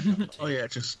 just having a cup of tea. Oh yeah,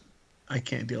 just I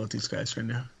can't deal with these guys right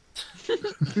now.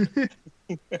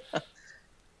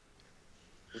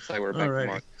 Looks like we're back to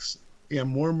Mark. Yeah,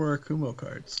 more Murakumo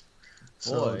cards.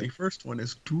 So the first one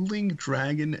is Dueling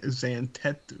Dragon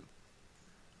Zantetsu.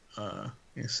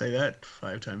 Say that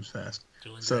 5 times fast.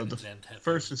 So the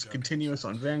first is continuous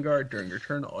on Vanguard. During your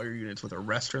turn, all your units with a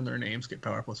Arrestor in their names get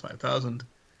power plus 5,000.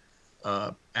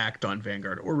 Act on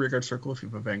Vanguard or Rearguard Circle. If you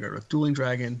have a Vanguard with Dueling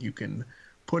Dragon, you can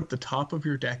put the top of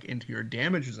your deck into your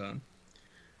damage zone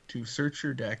to search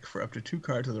your deck for up to 2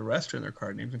 cards with Arrestor in their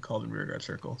card names and call them Rearguard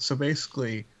Circle. So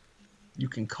basically, you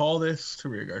can call this to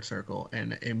Rearguard Circle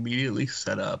and immediately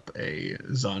set up a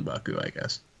Zanbaku, I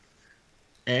guess.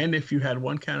 And if you had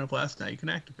 1 Counterblast, now you can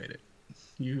activate it.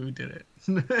 You did it.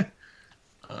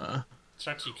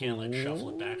 Sucks you can't like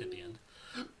shuffle it back at the end.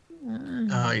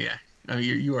 Oh yeah. I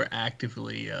mean, you are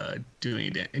actively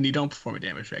doing it, and you don't perform a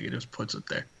damage drag. It just puts it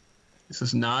there. This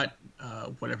is not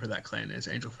whatever that clan is,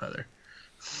 Angel Feather.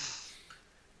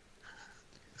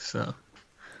 So,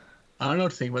 I don't know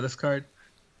what to think about this card.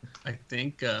 I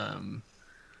think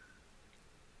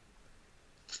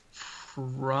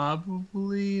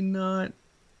probably not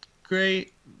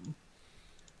great.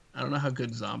 I don't know how good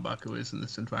Zanbaku is in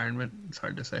this environment. It's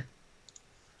hard to say.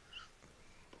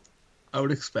 I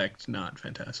would expect not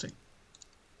fantastic.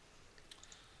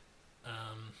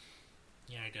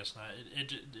 Yeah, I guess not.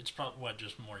 It's probably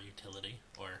just more utility,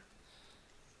 or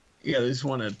yeah, they just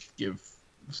want to give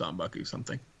Zanbaku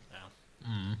something. Yeah.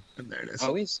 And there it is. I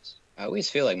always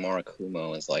feel like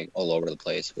Murakumo is like all over the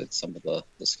place with some of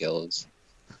the skills.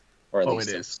 Or at least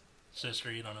it is.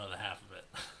 Sister, you don't know the half of it.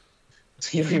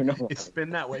 You don't even know. It's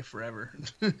been that way forever.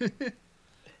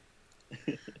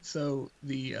 So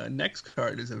the next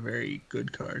card is a very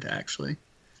good card, actually.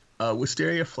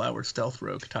 Wisteria Flower Stealth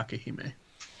Rogue Takehime.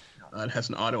 It has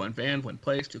an auto on Van. When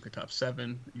placed, you can top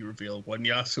 7. You reveal 1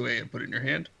 Yasue and put it in your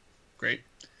hand. Great.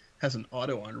 Has an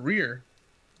auto on rear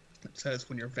that says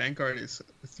when your Vanguard is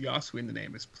with Yasue in the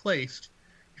name is placed,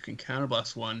 you can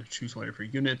counterblast 1, choose one of your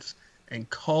units, and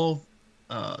call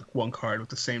 1 card with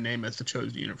the same name as the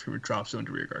chosen unit from your drop zone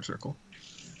to Rearguard Circle.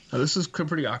 Now this is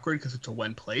pretty awkward because it's a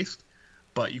when placed,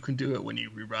 but you can do it when you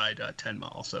reride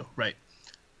Tenma also, right?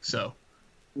 So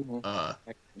it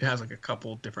has like a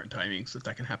couple different timings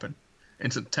that can happen.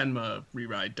 And so Tenma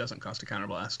reride doesn't cost a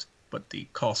counterblast, but the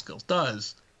call skills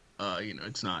does.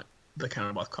 It's not, the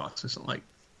counterblast cost isn't like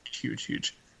huge.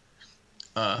 You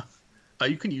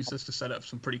can use this to set up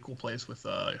some pretty cool plays with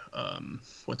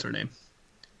what's her name?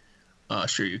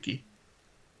 Shiryuki.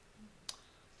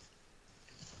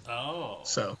 Oh.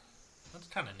 So that's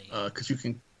kind of neat. Because you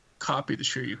can copy the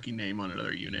Shiryuki name on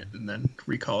another unit and then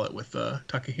recall it with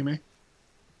Takehime.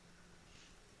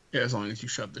 Yeah, as long as you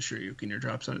shove the Shiryuki in your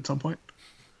drop zone at some point.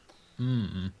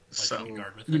 Mm-hmm. So you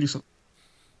can do some.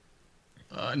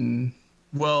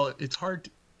 Well, it's hard.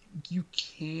 You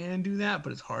can do that,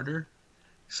 but it's harder.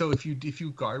 So if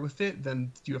you guard with it,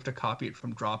 then you have to copy it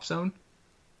from drop zone,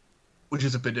 which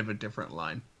is a bit of a different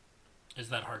line. Is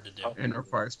that hard to do? And it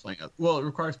requires it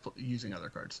requires using other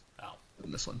cards Oh.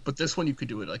 than this one. But this one you could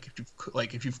do it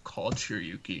if you've called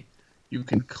Shiryuki, you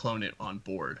can clone it on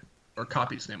board or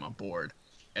copy its name on board,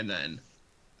 and then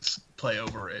play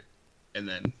over it, and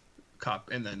then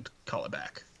call it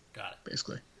back. Got it.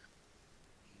 Basically.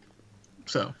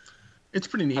 So, it's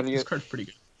pretty neat. This card's pretty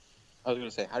good. I was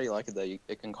gonna say, how do you like it that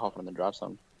it can call from the drop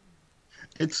zone?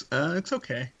 It's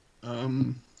okay.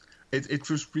 It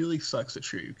just really sucks that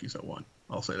Shiryuki's at 1.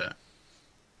 I'll say that.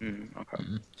 Okay.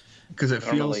 Because it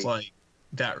feels like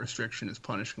that restriction is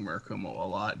punishing Murakumo a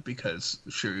lot because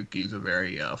Shiryuki's a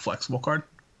very flexible card.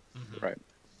 Mm-hmm. Right.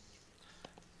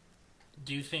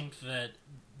 Do you think that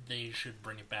they should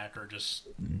bring it back, or just,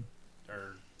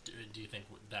 or do you think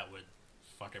that would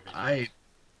fuck everything up?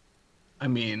 I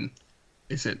mean,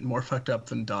 is it more fucked up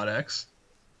than .x?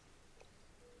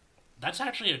 That's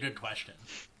actually a good question.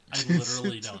 I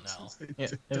literally don't know. Yeah,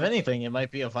 if anything, it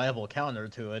might be a viable counter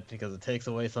to it because it takes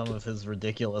away some of his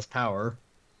ridiculous power.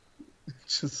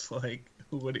 It's just like,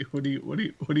 what do you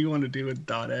want to do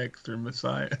with .x or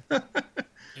Messiah?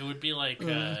 It would be like in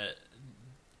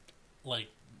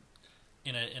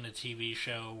a TV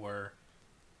show where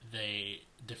they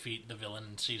defeat the villain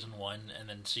in season 1, and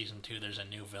then season 2 there's a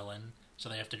new villain, so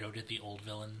they have to go get the old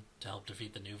villain to help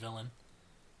defeat the new villain.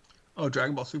 Oh,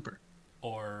 Dragon Ball Super.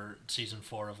 Or season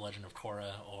 4 of Legend of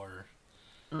Korra, or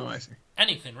oh, I see.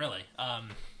 Anything really. I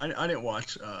didn't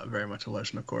watch very much of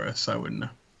Legend of Korra, so I wouldn't know.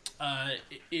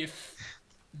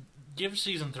 Give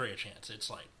season 3 a chance. It's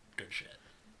like good shit.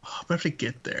 Oh, but I have to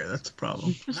get there. That's the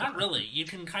problem. Not really. You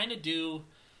can kind of do.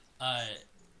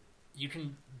 You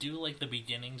can do like the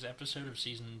beginnings episode of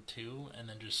season 2, and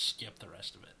then just skip the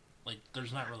rest of it. Like,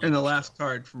 there's not really. And the last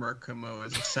card from Murakumo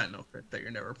is a Sentinel crit that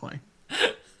you're never playing.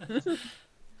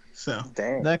 So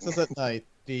Dang. Nexus at Night,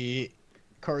 the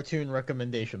cartoon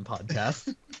recommendation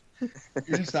podcast.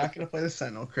 You're just not going to play the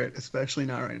Sentinel crit, especially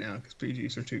not right now, because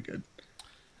PGs are too good.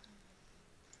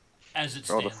 As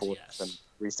it All the stands, forts and yes.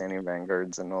 restanding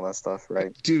vanguards and all that stuff,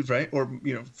 right? Dude, right? Or,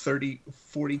 30,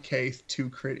 40k 2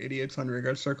 crit idiots on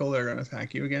Rearguard Circle that are going to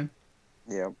attack you again.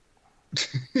 Yep.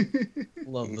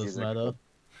 Love this Easy. meta.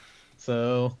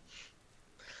 So,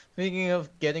 speaking of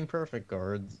getting perfect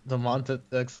cards, the Montet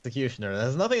Executioner. That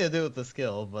has nothing to do with the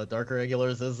skill, but Dark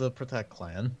Regulars is a Protect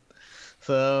clan.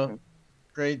 So,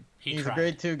 he's a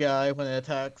grade 2 guy. When it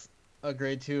attacks a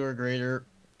grade 2 or greater,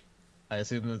 I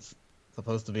assume it's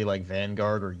supposed to be like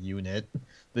Vanguard or unit,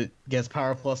 that gets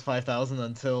power plus 5,000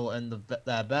 until end of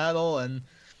that battle, and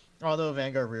auto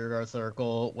Vanguard Rearguard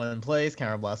Circle. When in place,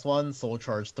 Counterblast 1, Soul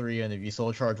Charge 3, and if you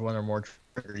Soul Charge 1 or more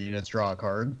trigger units, draw a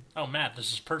card. Oh, Matt,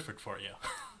 this is perfect for you.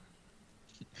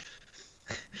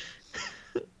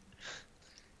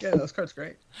 Yeah, this card's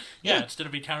great. Yeah, instead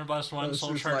of be Counterblast 1, This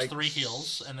Soul is Charge like 3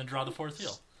 heals, and then draw the 4th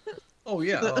heal. Oh,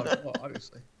 yeah. Well,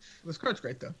 obviously. This card's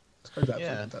great, though. This card's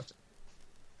absolutely fantastic.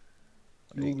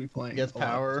 You will be playing. Gets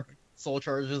power, Soul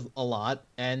Charges a lot,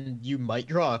 and you might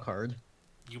draw a card.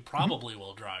 You probably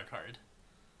will draw a card.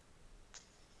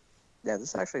 Yeah,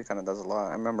 this actually kind of does a lot.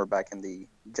 I remember back in the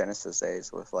Genesis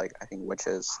days with, like, I think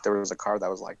Witches, there was a card that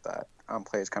was like that.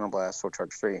 Plays Counterblast, Soul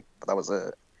Charge 3, but that was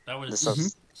it. That was This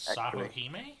was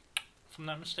Sahohime, if I'm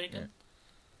not mistaken?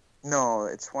 No,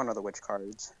 it's one of the witch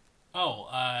cards. Oh,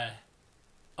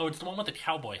 it's the one with the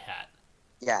cowboy hat.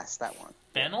 Yes, that one.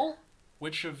 Fennel?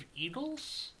 Witch of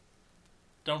Eagles?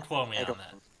 Don't quote me on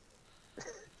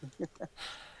that.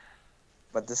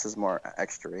 But this is more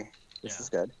extra-y. This is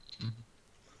good.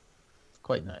 It's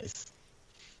quite nice.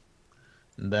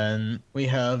 And then we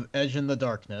have Edge in the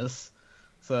Darkness.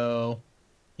 So,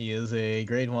 he is a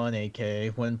grade 1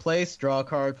 AK. When placed, draw a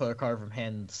card, put a card from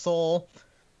hand to soul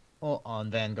on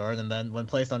Vanguard, and then when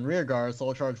placed on Rearguard,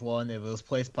 Soul Charge 1, it was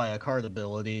placed by a card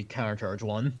ability, Countercharge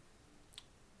 1.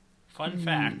 Fun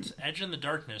fact, Edge in the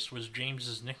Darkness was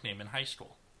James's nickname in high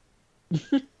school.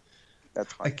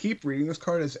 That's I fine. keep reading this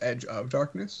card as Edge of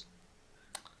Darkness.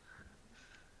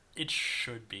 It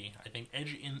should be. I think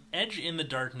Edge in the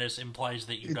Darkness implies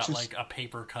that you got like a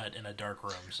paper cut in a dark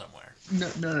room somewhere.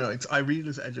 No. I read it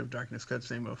as Edge of Darkness because it's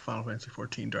the name of Final Fantasy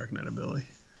XIV Dark Knight ability.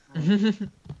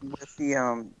 With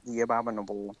the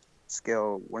Abominable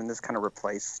skill, wouldn't this kind of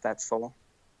replace that soul?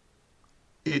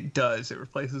 It does. It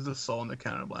replaces the soul in the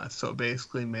counterblast, so it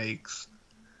basically makes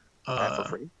That for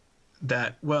free?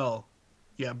 that well,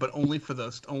 yeah, but only for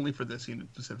this unit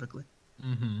specifically.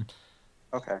 Mm-hmm.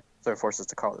 Okay, so it forces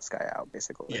to call this guy out,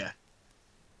 basically. Yeah,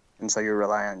 And so you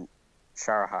rely on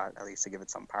Sharahat at least to give it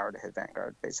some power to hit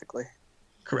Vanguard, basically.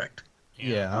 correct.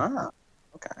 Yeah. Ah,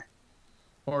 okay.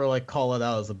 Or like call it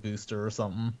out as a booster or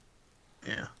something.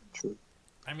 Yeah.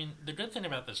 I mean, the good thing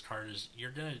about this card is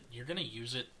you're gonna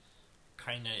use it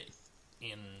kind of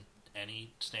in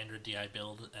any standard DI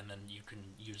build, and then you can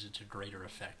use it to greater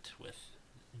effect with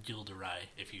Gilderai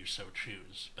if you so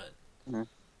choose. But you know,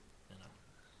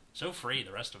 so free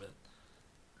the rest of it.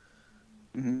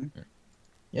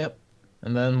 Yep.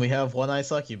 And then we have One Eye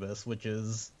Succubus, which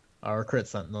is our crit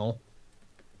sentinel.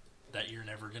 That you're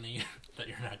never gonna use, that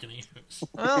you're not gonna use.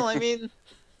 Well, I mean,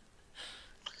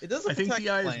 it doesn't. I think protect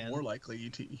DI clan. is more likely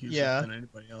to use Yeah. it than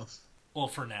anybody else. Well,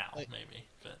 for now, Like- maybe,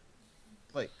 but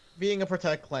Like being a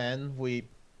protect clan, we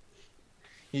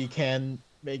can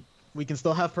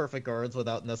still have perfect guards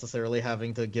without necessarily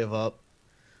having to give up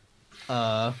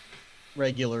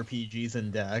regular PGs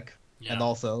in deck, yeah. and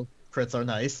also crits are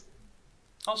nice.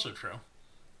 Also true.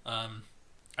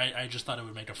 I just thought it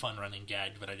would make a fun running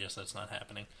gag, but I guess that's not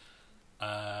happening.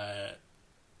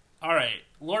 Alright,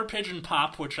 Lord Pigeon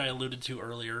Pop, which I alluded to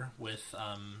earlier with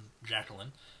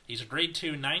Jacqueline. He's a grade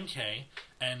 2 9k,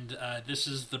 and this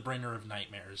is the bringer of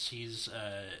nightmares. He's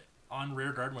on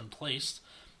rearguard when placed.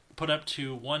 Put up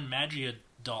to one Magia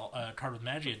doll, card with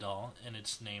Magia Doll in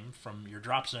its name from your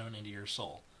drop zone into your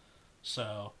soul.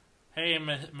 So, hey,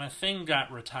 my thing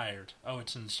got retired. Oh,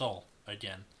 it's in soul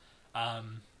again.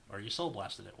 Or you soul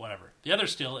blasted it, whatever. The other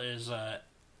steal is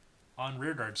on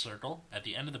rearguard circle at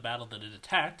the end of the battle that it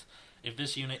attacked. If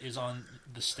this unit is on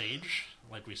the stage,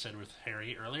 like we said with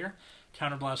Harry earlier,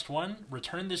 counterblast 1,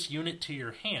 return this unit to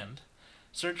your hand.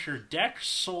 Search your deck,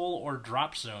 soul, or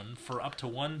drop zone for up to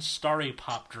one Starry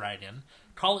Pop Dragon.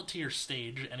 Call it to your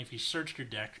stage, and if you search your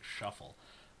deck, shuffle.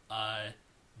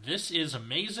 This is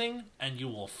amazing, and you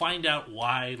will find out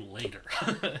why later.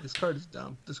 This card is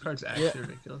dumb. This card's actually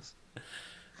ridiculous.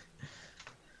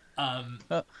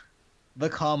 The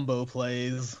combo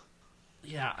plays.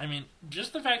 Yeah, I mean,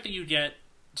 just the fact that you get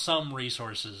some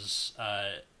resources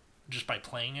just by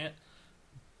playing it,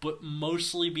 but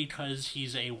mostly because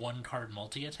he's a one-card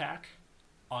multi-attack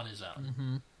on his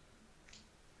own.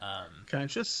 Can I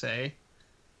just say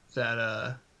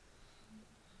that,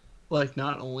 like,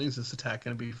 not only is this attack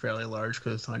going to be fairly large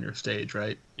because it's on your stage,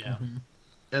 right? Yeah.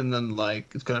 And then,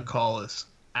 like, it's going to call this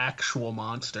actual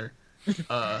monster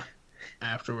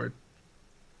afterward.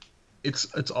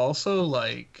 It's also,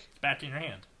 like... It's back in your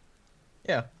hand.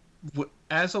 Yeah.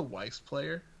 As a Weiss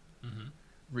player,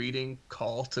 reading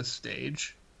Call to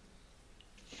Stage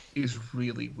is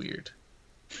really weird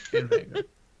in Vanguard.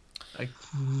 Like,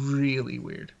 really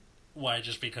weird. Why?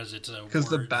 Just because it's a Because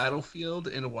the word? battlefield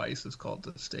in Weiss is called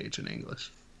the stage in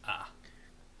English. Ah.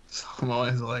 So I'm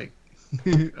always like...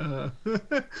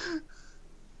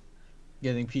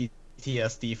 Getting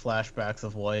PTSD flashbacks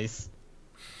of Weiss.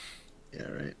 Yeah,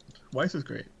 right. Weiss is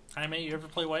great. Jaime, you ever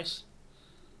play Weiss?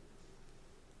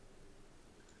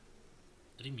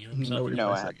 Did he mute himself? Nobody No,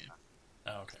 plays I that have game.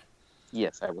 Oh, okay.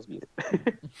 Yes, I was muted.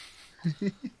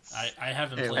 I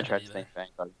haven't Hey, played I tried it to either. think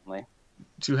Vanguard only.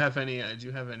 Do you have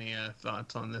any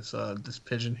thoughts on this this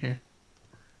pigeon here?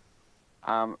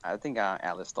 I think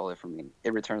Atlas stole it from me.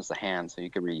 It returns the hand, so you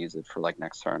could reuse it for like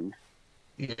next turn.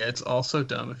 Yeah, it's also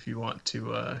dumb if you want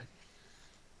to.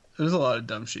 There's a lot of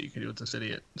dumb shit you can do with this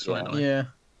idiot. It's really Yeah. annoying. Yeah.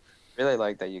 Really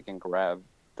like that you can grab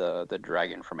the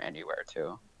dragon from anywhere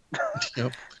too.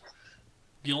 Yep.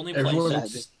 The only Everyone-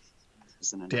 place This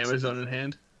isn't an Damage zone in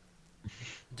hand.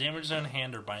 damage zone,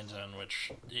 hand, or bind zone,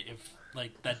 which if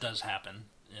like that does happen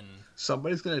in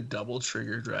Somebody's gonna double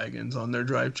trigger dragons on their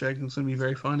drive check. And it's gonna be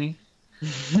very funny.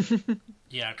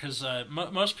 yeah, because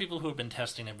most people who have been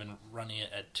testing have been running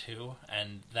it at 2,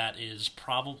 and that is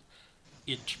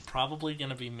it's probably going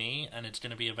to be me, and it's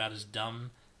going to be about as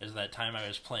dumb as that time I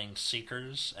was playing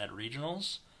Seekers at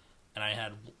regionals, and I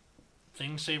had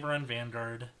Thing Saver on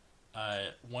Vanguard,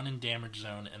 1 in damage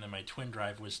zone, and then my twin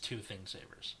drive was 2 Thing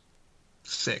Savers.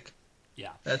 Sick.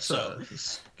 Yeah, That's so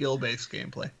skill-based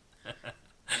gameplay.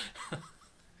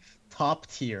 Top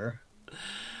tier.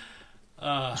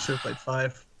 Should have played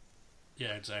 5.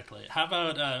 yeah, exactly. How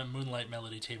about Moonlight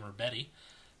Melody Tamer Betty?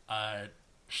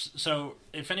 So,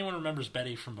 if anyone remembers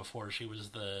Betty from before, she was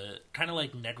the kind of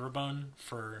like Negrabone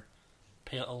for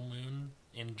Pale Moon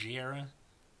in G era,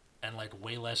 and like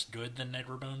way less good than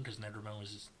Negrabone because Negrabone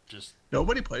was just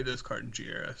Nobody played this card in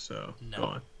G-Era, so No. go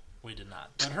on. we did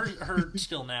not. But her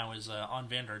skill now is on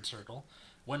Vanguard Circle.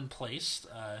 When placed,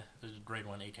 grade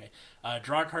 1 AK,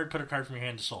 draw a card, put a card from your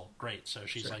hand to soul. Great, so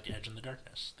she's Sure. like Edge in the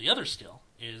Darkness. The other skill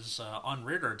is on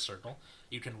Rearguard Circle.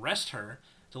 You can rest her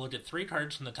to look at 3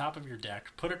 cards from the top of your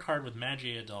deck, put a card with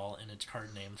Magia Doll in its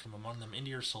card name from among them into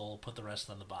your soul, put the rest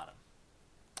on the bottom.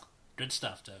 Good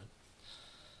stuff, dude.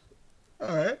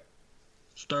 All right.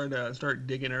 start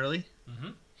digging early. Mm-hmm.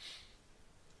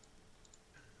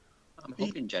 I'm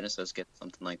hoping Genesis gets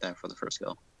something like that for the first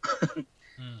go.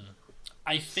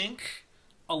 I think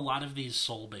a lot of these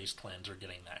soul-based clans are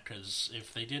getting that, because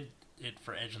if they did it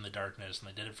for Edge in the Darkness and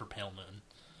they did it for Pale Moon,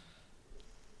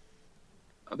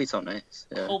 That'd be so nice.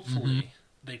 Yeah. hopefully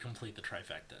they complete the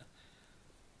trifecta.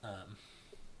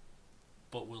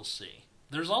 But we'll see.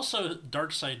 There's also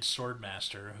Darkside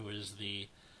Swordmaster, who is the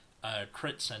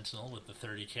crit sentinel with the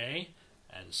 30k,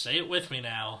 and say it with me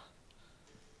now.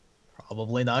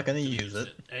 Probably not going to use it.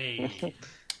 Hey.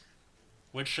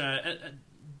 Which,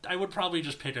 I would probably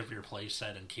just pick up your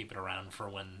playset and keep it around for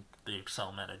when the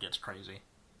Excel meta gets crazy.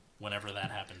 Whenever that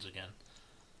happens again.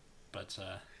 But,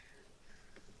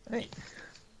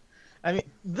 I mean,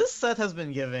 this set has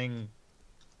been giving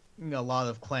a lot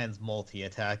of clans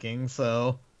multi-attacking,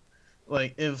 so,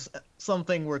 like, if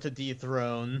something were to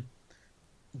dethrone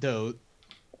Dote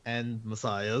and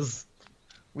Messiahs,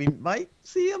 we might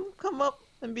see them come up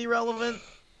and be relevant.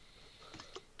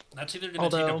 that's either going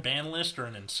to take a ban list or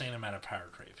an insane amount of power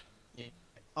creep.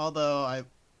 Although,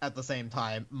 at the same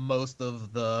time, most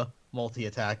of the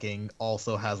multi-attacking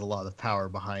also has a lot of power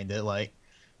behind it. Like,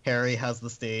 Harry has the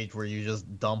stage where you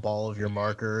just dump all of your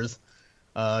markers.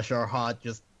 Sharhat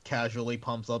just casually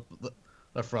pumps up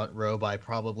the front row by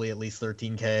probably at least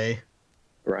 13k.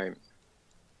 Right.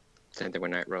 Same thing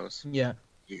with Night Rose. Yeah.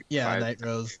 Yeah, 5 Night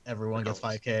Rose, everyone gets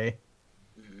 5k.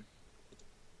 Mm-hmm.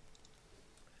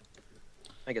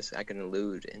 I guess I can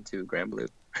allude into Grand Blue.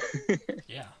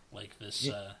 Yeah, like this,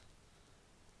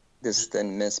 This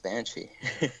then Miss Banshee.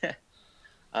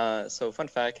 So fun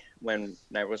fact, when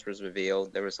Night Rose was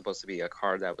revealed, there was supposed to be a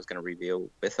card that was going to reveal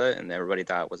with it, and everybody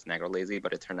thought it was Nagro Lazy,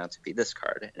 but it turned out to be this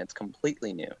card, and it's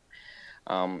completely new.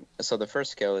 So the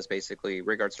first skill is basically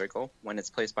Rigard Circle. When it's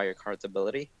placed by your card's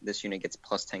ability, this unit gets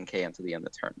plus 10k until the end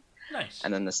of the turn. nice.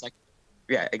 And then the second...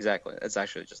 Yeah, exactly. It's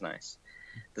actually just nice.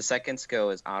 The second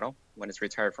skill is Auto. When it's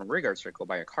retired from Rigard Circle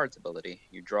by your card's ability,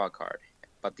 you draw a card.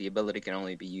 But the ability can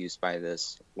only be used by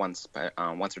this once per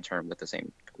turn with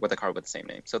a card with the same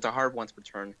name. So it's a hard once per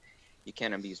turn. You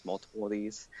can't abuse multiple of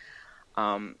these.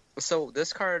 So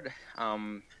this card, how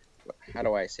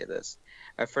do I say this?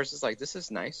 At first it's like, this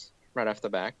is nice right off the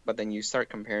back, but then you start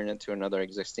comparing it to another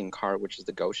existing card, which is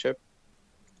the Ghost Ship.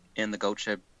 And the Ghost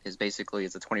Ship is basically,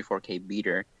 it's a 24k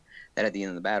beater that at the end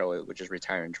of the battle, it would just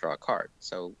retire and draw a card.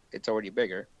 So it's already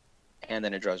bigger, and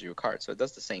then it draws you a card. So it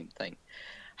does the same thing.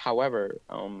 However,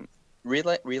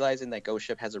 realizing that Ghost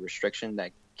Ship has a restriction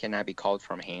that cannot be called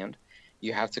from hand,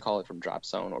 you have to call it from drop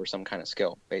zone or some kind of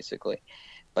skill, basically.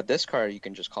 But this card, you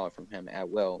can just call it from him at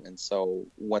will. And so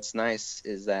what's nice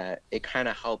is that it kind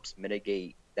of helps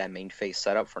mitigate that main phase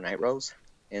setup for Night Rose.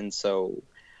 And so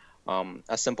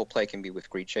a simple play can be with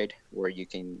Greed Shade, where you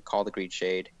can call the Greed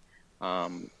Shade,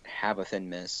 have a Thin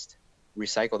Mist,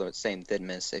 recycle the same Thin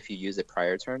Mist if you use it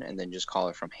prior turn, and then just call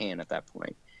it from hand at that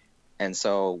point. And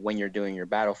so when you're doing your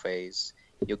battle phase,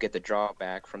 you'll get the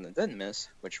drawback from the Thin Mist,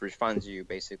 which refunds you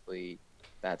basically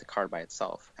the card by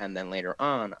itself. And then later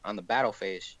on the battle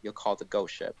phase, you'll call the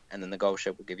Ghost Ship, and then the Ghost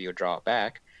Ship will give you a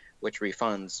drawback, which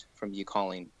refunds from you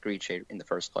calling Greed Shade in the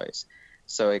first place.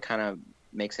 So it kind of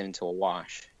makes it into a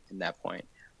wash in that point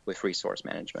with resource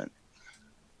management.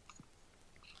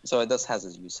 So it does has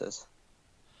its uses.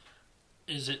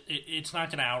 Is it's not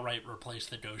going to outright replace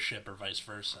the Ghost Ship or vice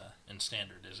versa in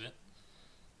Standard, is it?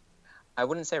 I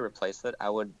wouldn't say replace it. I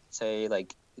would say,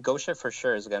 like, Ghost Ship for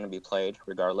sure is going to be played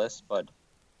regardless, but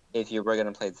if you were going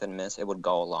to play Thin Mist, it would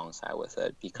go alongside with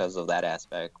it because of that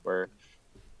aspect.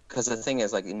 Because the thing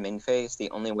is, like, in main phase, the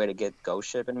only way to get Ghost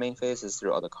Ship in main phase is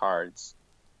through other cards,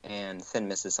 and Thin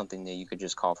Mist is something that you could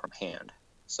just call from hand.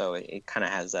 So it kind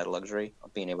of has that luxury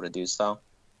of being able to do so,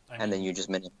 and then you just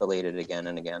manipulate it again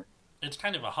and again. It's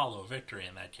kind of a hollow victory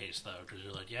in that case, though, because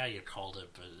you're like, yeah, you called it,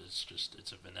 but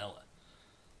it's a vanilla.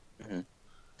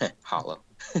 Mm-hmm. Hollow.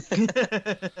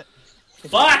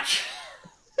 Fuck!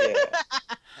 Yeah.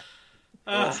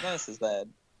 What's nice is that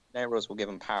Night Rose will give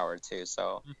him power, too,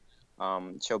 so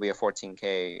she'll be a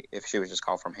 14k if she was just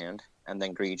called from hand. And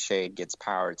then Greed Shade gets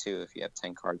power, too, if you have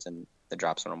 10 cards in the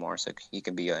drop zone or more, so he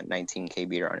can be a 19k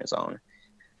beater on his own.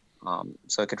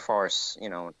 So it could force,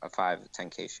 a 5 to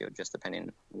 10k shield, just depending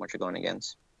on what you're going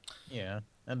against. Yeah,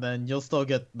 and then you'll still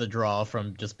get the draw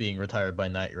from just being retired by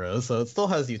Night Rose, so it still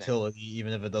has utility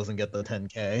even if it doesn't get the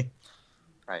 10k.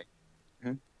 Right.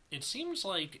 Mm-hmm. It seems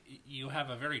like you have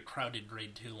a very crowded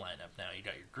Grade 2 lineup now. You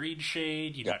got your Greed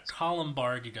Shade, you got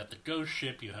Columbard, you got the Ghost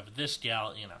Ship, you have this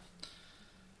gal,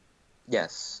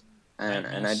 Yes,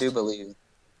 and I do believe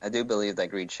that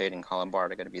Greed Shade and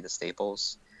Columbard are going to be the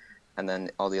staples. and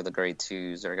then all the other grade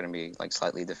 2s are going to be like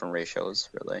slightly different ratios,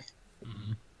 really.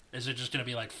 Mm-hmm. Is it just going to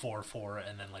be like 4,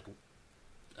 and then like,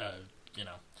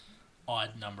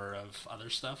 odd number of other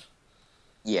stuff?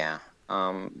 Yeah.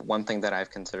 One thing that I've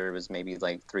considered was maybe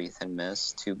like 3 Thin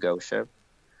Mist, 2 Ghost Ship.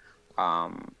 I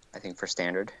think for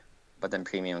standard, but then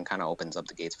premium kind of opens up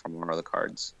the gates for more other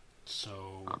cards.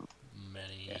 So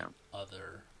many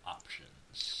other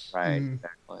options. Right.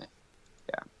 Exactly.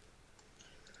 Yeah.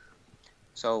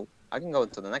 So I can go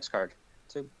to the next card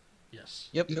too. Yes.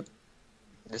 Yep.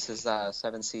 This is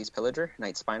 7 Seas Pillager,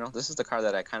 Night Spinal. This is the card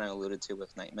that I kind of alluded to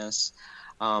with Night Mist.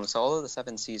 So all of the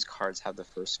 7 Seas cards have the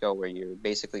first skill where you're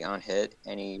basically on hit,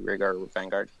 any Rearguard or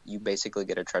Vanguard, you basically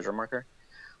get a treasure marker.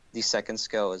 The second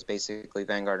skill is basically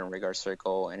Vanguard and Rearguard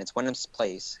Circle, and it's when it's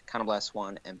placed, Counterblast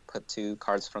 1, and put 2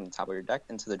 cards from the top of your deck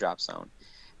into the drop zone.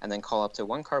 And then call up to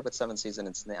 1 card with 7 Seas in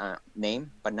its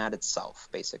name, but not itself,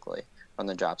 basically, from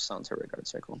the drop zone to Rearguard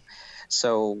Circle.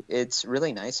 So it's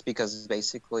really nice because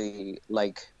basically,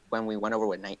 like when we went over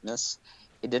with Night Mist,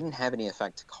 it didn't have any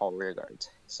effect to call Rearguard.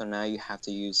 So now you have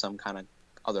to use some kind of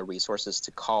other resources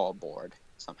to call a board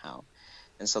somehow.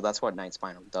 And so that's what Night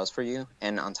Spinal does for you.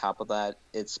 And on top of that,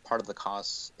 it's part of the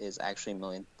cost is actually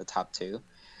milling the top 2.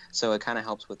 So it kind of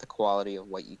helps with the quality of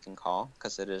what you can call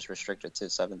because it is restricted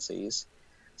to 7 Seas.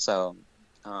 So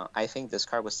I think this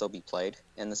card would still be played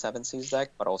in the 7 Seas deck,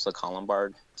 but also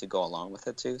Columbard to go along with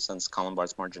it too, since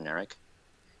Columbard's more generic.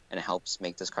 And it helps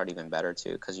make this card even better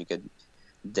too, because you could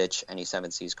ditch any 7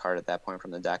 Seas card at that point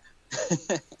from the deck.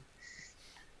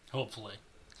 Hopefully.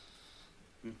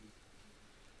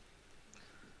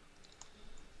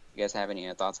 You guys have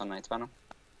any thoughts on Night Spinal?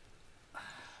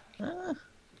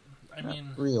 I mean,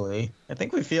 not really. I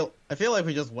feel like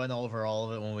we just went over all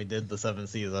of it when we did the 7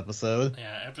 Seas episode.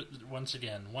 yeah. Once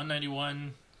again,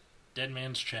 191, Dead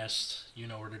Man's Chest. You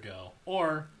know where to go.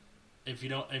 Or if you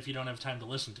don't have time to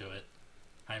listen to it,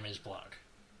 Jaime's blog.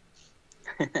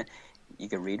 You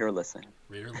can read or listen.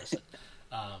 Read or listen.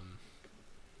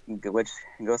 Which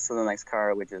goes to the next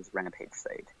card, which is Rampage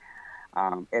Sage.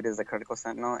 It is a critical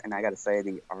sentinel, and I gotta say,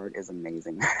 the art is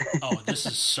amazing. Oh, this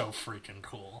is so freaking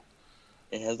cool.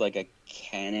 It has like a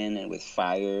cannon and with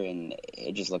fire, and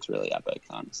it just looks really epic,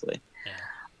 honestly.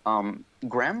 Yeah.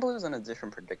 Granblue is in a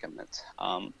different predicament.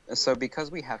 So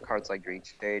because we have cards like Dread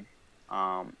Shade,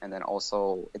 and then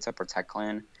also it's a Protect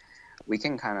clan, we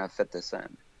can kind of fit this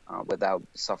in without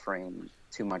suffering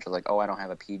too much of like, oh, I don't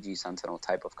have a PG Sentinel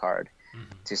type of card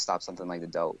to stop something like the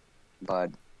Dope.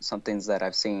 But some things that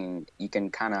I've seen, you can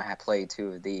kind of play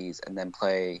 2 of these and then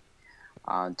play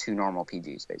 2 normal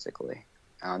PGs, basically.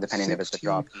 Depending if it's a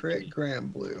drop. Crit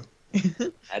Granblue.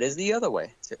 That is the other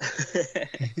way.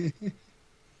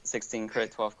 16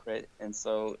 crit, 12 crit. And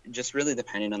so just really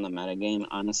depending on the metagame,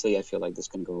 honestly, I feel like this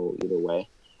can go either way.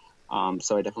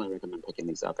 So I definitely recommend picking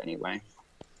these up anyway.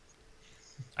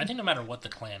 I think no matter what the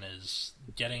clan is,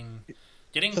 getting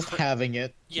Just having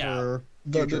it for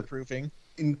future proofing.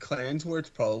 In clans where it's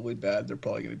probably bad, they're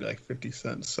probably going to be like 50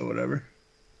 cents, so whatever.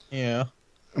 Yeah.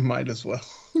 Might as well.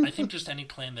 I think just any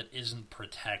clan that isn't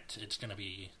Protect,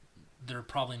 they're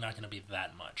probably not going to be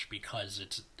that much because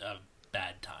it's a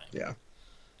bad time. Yeah.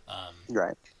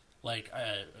 Right. Like,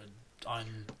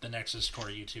 on the Nexus Core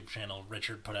YouTube channel,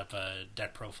 Richard put up a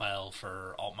deck profile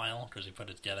for Altmile because he put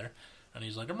it together. And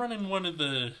he's like, I'm running one of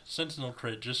the Sentinel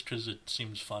crit just because it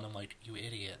seems fun. I'm like, you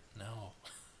idiot. No.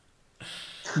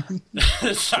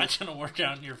 It's not going to work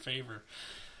out in your favor.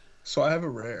 So I have a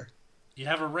rare. You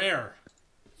have a rare.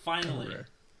 Finally. Rare.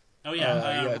 Oh,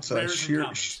 yeah. It's a rares and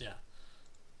commons, sheer. yeah.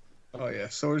 Oh, yeah.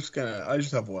 So I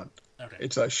just have one. Okay.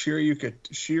 It's a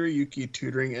Shirayuki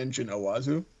Tutoring Engine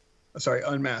Owazu. Sorry,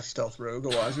 Unmasked Stealth Rogue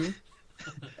Owazu.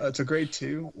 It's a grade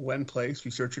 2. When placed,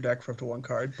 you search your deck for up to 1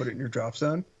 card, put it in your drop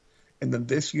zone, and then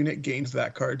this unit gains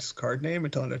that card's card name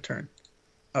until end of turn.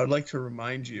 I would like to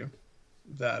remind you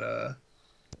that,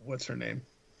 what's her name?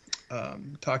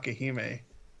 Takahime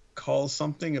calls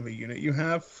something of a unit you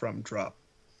have from drop.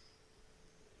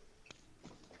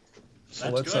 So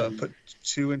That's let's good. put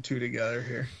 2 and 2 together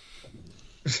here.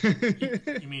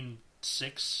 You mean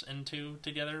 6 and 2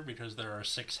 together? Because there are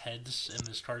 6 heads in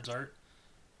this card's art?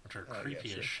 Which are creepy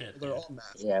yeah, as sure. shit. They're dude. all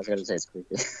masked. Yeah, I was gonna say it's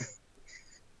creepy.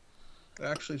 They're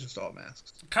actually just all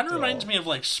masks. Kind of They're reminds all- me of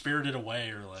like Spirited Away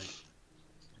or like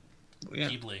Yeah.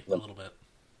 Ghibli a little bit.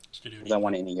 Studio That Ghibli.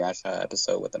 one Inuyasha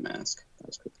episode with the mask. That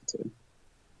was creepy too.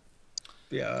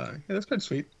 Yeah, that's kind of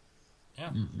sweet.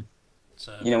 Yeah.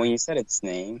 So You know, when you said its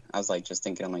name, I was like just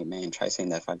thinking, I'm like, man, try saying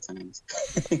that 5 times.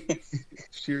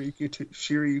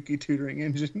 Shirayuki tutoring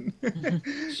engine.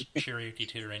 Shirayuki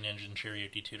tutoring engine,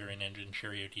 Shirayuki tutoring engine,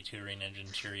 Shirayuki tutoring engine,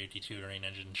 Shirayuki tutoring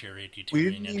engine, Shirayuki We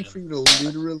tutoring didn't need for engine. you to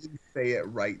literally say it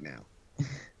right now.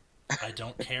 I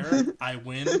don't care. I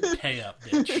win. Pay up,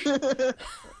 bitch.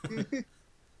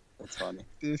 That's funny.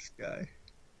 This guy.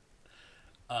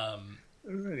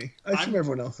 Alrighty. I I'm- assume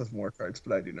everyone else has more cards,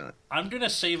 but I do not. I'm gonna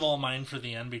save all mine for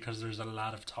the end because there's a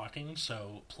lot of talking.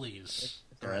 So please,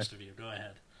 the Okay. rest of you, go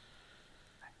ahead.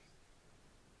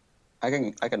 I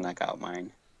can knock out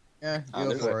mine. Yeah, go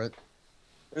there's for it.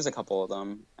 There's a couple of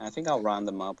them. I think I'll round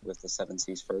them up with the 7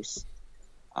 Seas first.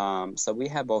 So we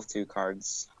have both 2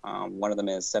 cards. One of them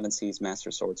is 7 Seas Master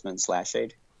Swordsman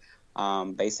Slashade.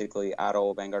 Basically,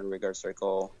 auto Vanguard Rearguard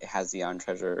Circle. It has the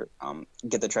treasure.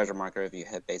 Get the treasure marker if you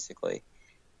hit, basically.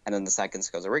 And then the second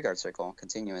skill is a Rearguard Circle,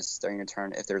 continuous. During your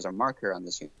turn, if there's a marker on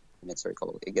this unit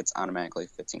circle, it gets automatically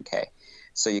 15k.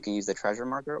 So you can use the treasure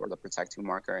marker or the Protect 2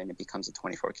 marker, and it becomes a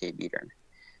 24k beater.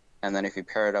 And then if you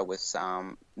pair it up with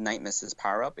Night Mist's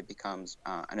power up, it becomes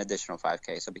an additional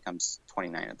 5k, so it becomes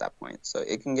 29 at that point. So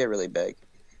it can get really big.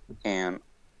 And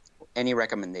any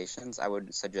recommendations, I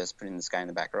would suggest putting this guy in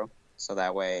the back row, so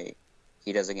that way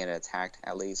he doesn't get attacked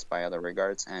at least by other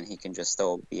regards, and he can just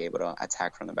still be able to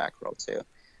attack from the back row too.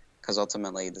 Because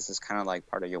ultimately, this is kind of like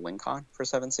part of your win con for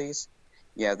 7 Seas.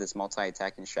 You have this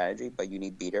multi-attacking strategy, but you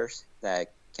need beaters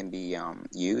that can be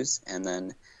used. And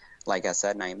then, like I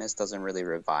said, Night Mist doesn't really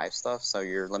revive stuff, so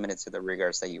you're limited to the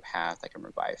regards that you have that can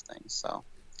revive things. So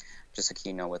just a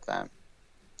key note with that.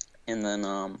 And then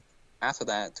after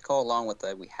that, to go along with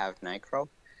that, we have Nightcrow.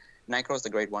 Nightcrow is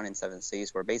the grade 1 in 7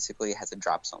 Seas, where basically it has a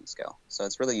drop zone skill. So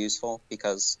it's really useful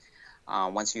because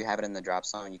once you have it in the drop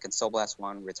zone, you can Soul Blast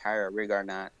 1, retire a Rearguard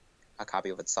Knot, a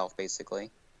copy of itself basically,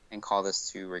 and call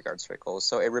this to Rearguard Circle.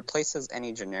 So it replaces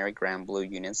any generic Grand Blue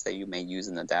units that you may use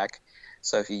in the deck.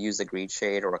 So if you use a Greed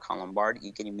Shade or a Columbard,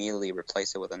 you can immediately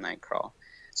replace it with a Nightcrow.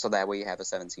 So that way you have a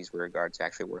 7 Seas Rearguard to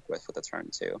actually work with the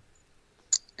turn too.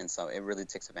 And so it really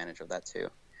takes advantage of that too.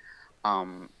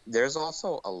 There's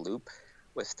also a loop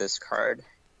with this card,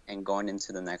 and going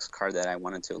into the next card that I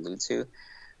wanted to allude to,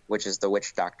 which is the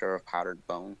Witch Doctor of Powdered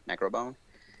Bone, Necrobone.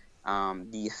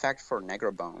 The effect for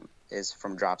Necrobone is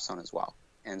from drop zone as well.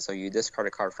 And so you discard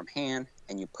a card from hand,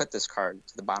 and you put this card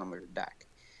to the bottom of your deck.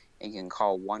 And you can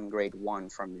call one grade 1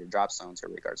 from your drop zone to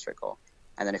Rearguard Circle.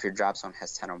 And then if your drop zone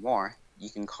has 10 or more, you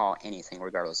can call anything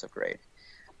regardless of grade.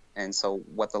 And so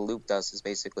what the loop does is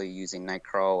basically using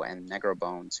Nightcrow and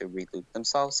Necrobone to re-loop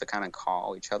themselves to kind of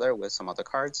call each other with some other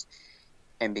cards.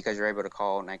 And because you're able to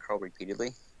call Nightcrow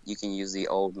repeatedly, you can use the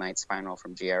old Night Spinal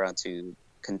from Giera to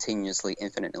continuously,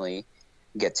 infinitely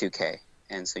get 2k.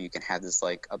 And so you can have this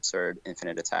like absurd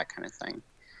infinite attack kind of thing.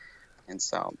 And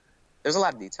so there's a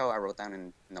lot of detail I wrote down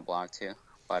in the blog too.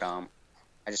 But I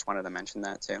just wanted to mention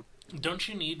that too. Don't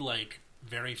you need like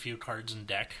very few cards in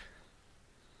deck?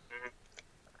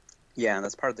 Yeah,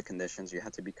 that's part of the conditions. You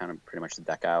have to be kind of pretty much the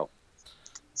deck out.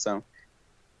 So,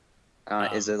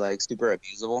 is it like super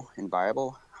abusable and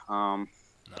viable? No.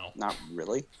 Not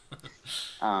really.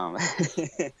 But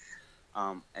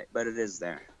it is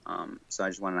there. So I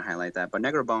just wanted to highlight that. But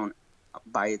Necrobone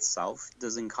by itself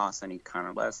doesn't cost any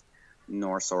Counterblast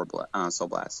nor Soul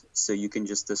Blast. So you can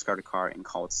just discard a card and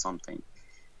call it something.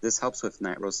 This helps with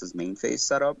Night Rose's main phase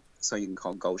setup. So you can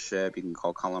call Ghost Ship, you can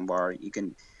call Columbard, you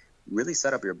can really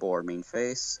set up your board main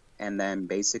phase, and then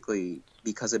basically,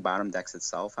 because it bottom decks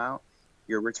itself out,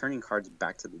 you're returning cards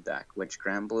back to the deck, which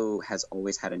Grand Blue has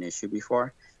always had an issue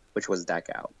before, which was deck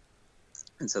out.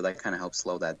 And so that kind of helps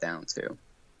slow that down too,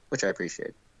 which I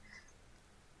appreciate.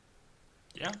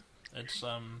 Yeah, it's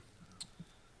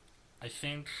I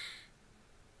think,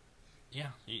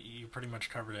 yeah, you pretty much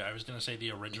covered it. I was gonna say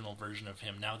the original version of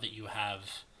him. Now that you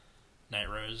have Night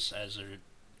Rose as a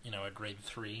grade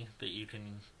 3, that you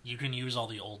can use all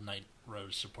the old Night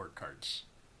Rose support cards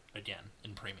again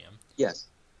in premium. Yes,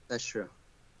 that's true.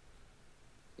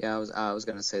 Yeah, I was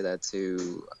gonna say that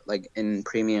too. Like in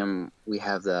premium, we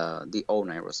have the old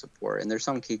Night Rose support, and there's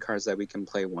some key cards that we can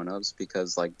play one-ofs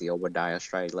because like the Obadiah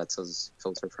Strike lets us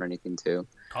filter for anything too.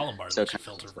 Columbard So lets you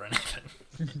filter for anything.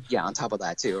 Yeah, on top of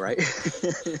that too, right?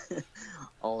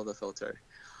 All the filter.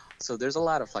 So there's a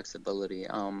lot of flexibility.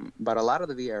 But a lot of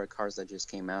the VR cards that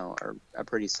just came out are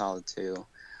pretty solid too.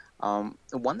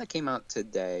 The one that came out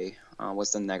today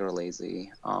was the Negro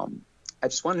Lazy. I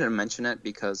just wanted to mention it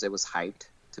because it was hyped,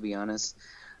 to be honest.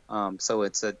 So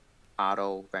it's a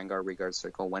auto Vanguard Rearguard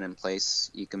Circle. When in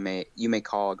place, you may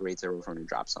call a grade 0 from your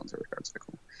drop zone to Rearguard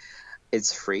Circle.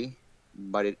 It's free,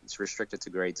 but it's restricted to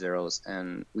grade zeros,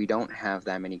 and we don't have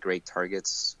that many great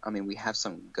targets. I mean, we have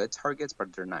some good targets,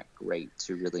 but they're not great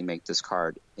to really make this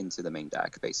card into the main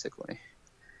deck, basically.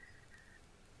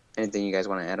 Anything you guys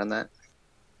want to add on that?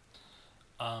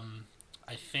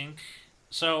 I think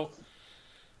so.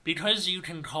 Because you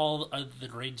can call the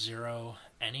grade 0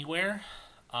 anywhere,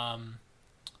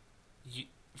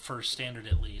 for standard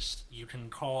at least, you can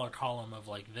call a column of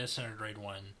like this in a grade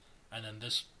 1, and then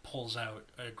this pulls out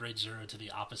a grade 0 to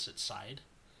the opposite side.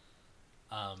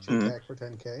 Attack for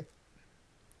 10k.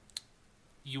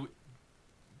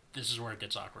 This is where it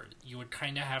gets awkward. You would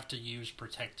kind of have to use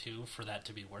Protect 2 for that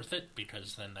to be worth it,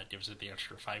 because then that gives it the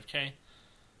extra 5k.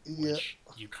 Yeah. Which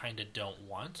you kind of don't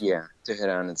want. Yeah, to hit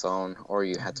on its own, or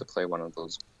you had to play one of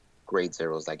those grade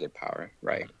zeros that get power,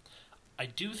 right? I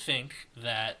do think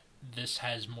that this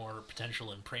has more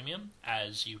potential in premium,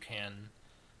 as you can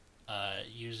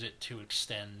use it to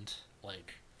extend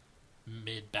like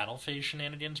mid-battle phase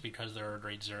shenanigans, because there are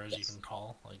grade zeros you can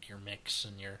call, like your mix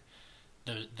and your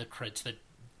the crits that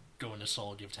go into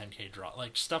soul give 10k draw,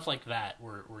 like stuff like that,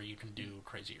 where you can do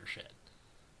crazier shit.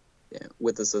 Yeah,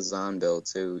 with the Sazan build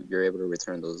too, you're able to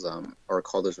return those or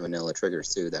call those vanilla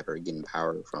triggers too that are getting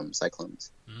power from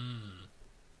cyclones.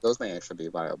 Those may actually be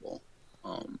viable,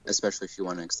 especially if you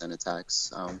want to extend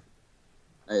attacks.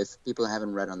 If people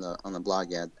haven't read on the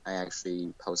blog yet, I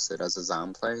actually posted a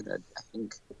Sazan play that I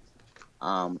think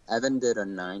Evan did a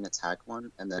 9 attack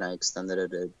one, and then I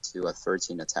extended it to a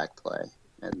 13 attack play.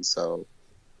 And so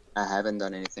I haven't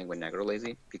done anything with Negro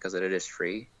Lazy because it is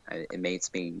free. It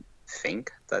makes me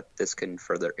think that this can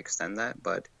further extend that,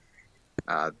 but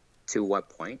to what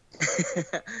point?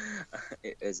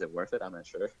 Is it worth it? I'm not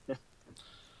sure.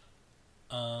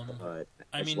 But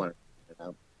I mean, wanted to point it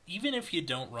out. Even if you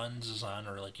don't run Zazan,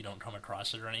 or like you don't come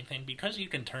across it or anything, because you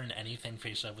can turn anything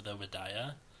face up with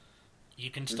Obadiah, you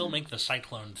can still make the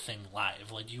Cyclone thing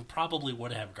live. Like, you probably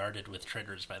would have guarded with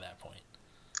triggers by that point.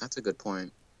 That's a good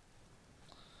point.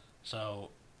 So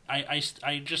I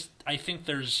think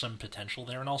there's some potential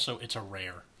there, and also it's a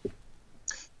rare.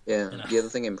 Yeah, You know? the other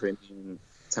thing in premium,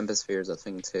 Tempest Sphere is a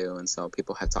thing too, and so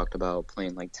people have talked about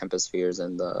playing like Tempest Spheres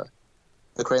and the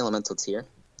Cray Elemental tier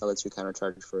that lets you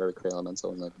countercharge for every Cray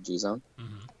Elemental in the G zone,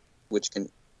 which can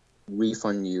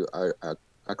refund you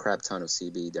a crap ton of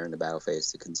CB during the battle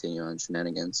phase to continue on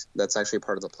shenanigans. That's actually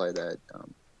part of the play that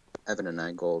Evan and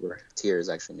I go over. Tier is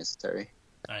actually necessary.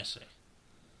 I see.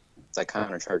 It's like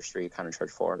countercharge 3,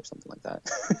 countercharge 4, or something like that.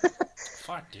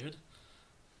 Fuck, dude.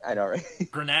 I know, right?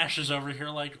 Grenache is over here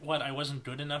like, what, I wasn't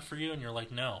good enough for you? And you're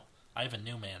like, no, I have a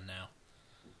new man now.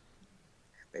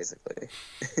 Basically.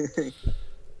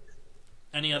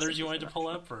 Any others you wanted to pull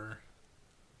up, or?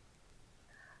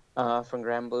 From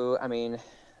Grand Blue, I mean,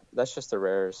 that's just the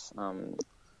rares. I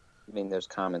mean, there's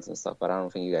commons and stuff, but I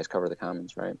don't think you guys cover the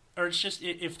commons, right? Or it's just,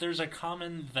 if there's a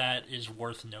common that is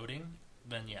worth noting,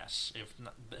 then yes.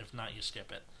 If not, you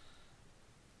skip it.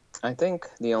 I think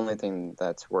the only thing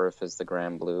that's worth is the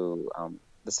Grand Blue,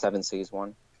 the 7 Seas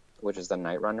one, which is the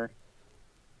Night Runner.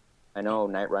 I know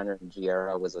Night Runner in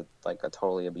G-Era was a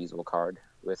totally abusable card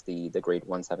with the grade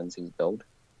 1 7 Seas build,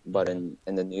 but in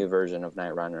the new version of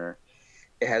Night Runner,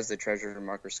 it has the treasure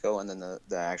marker skill, and then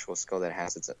the actual skill that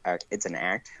has it's an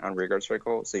act on Rearguard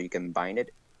Circle, so you can bind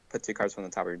it, put 2 cards from the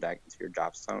top of your deck into your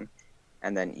drop zone,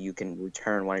 and then you can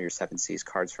return one of your 7 Seas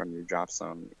cards from your drop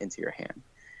zone into your hand.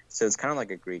 So it's kind of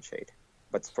like a Greed Shade,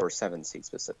 but for 7 Seas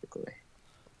specifically.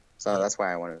 So that's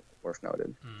why I wanted it worth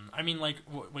noted. I mean, like,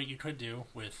 what you could do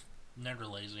with Negro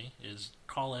Lazy is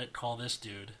call this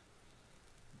dude.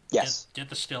 Yes. Get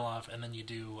the still off, and then you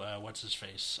do, what's his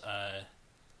face?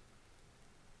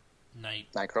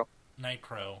 Nightcrow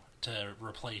to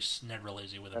replace Negro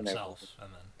Lazy with himself,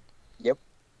 and then. Yep.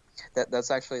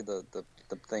 That's actually the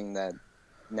thing that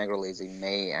Negro Lazy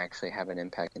may actually have an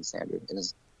impact in Standard. It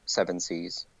is 7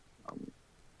 Seas.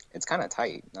 It's kind of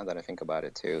tight, now that I think about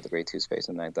it, too. The grade 2 space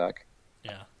in that deck.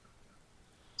 Yeah.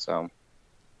 So,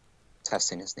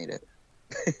 testing is needed.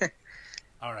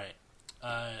 All right.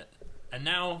 And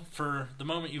now, for the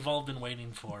moment you've all been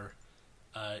waiting for,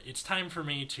 it's time for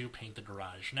me to paint the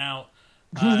garage. Now,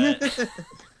 the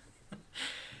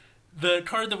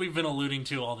card that we've been alluding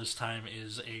to all this time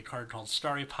is a card called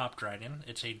Starry Pop Dragon.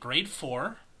 It's a grade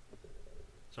 4,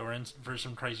 so we're in for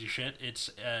some crazy shit. It's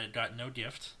got no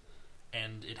gift,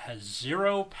 and it has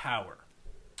 0 power.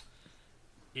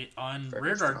 On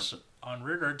Rearguard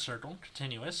Circle,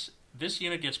 continuous, this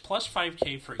unit gets plus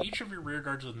 5k for each of your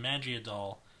rearguards with Magia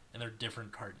Doll and their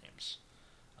different card names.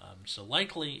 So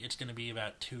likely it's going to be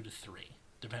about 2 to 3,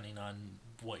 depending on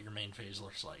what your main phase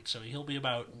looks like. So he'll be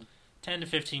about 10 to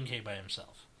 15k by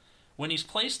himself. When he's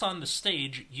placed on the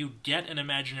stage, you get an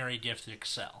imaginary gift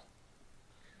Excel.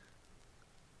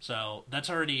 So that's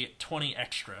already 20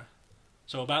 extra.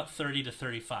 So about 30 to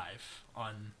 35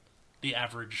 on the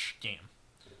average game.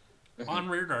 On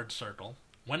Rearguard Circle,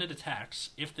 when it attacks,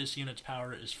 if this unit's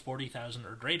power is 40,000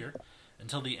 or greater,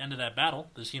 until the end of that battle,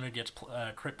 this unit gets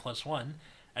crit +1,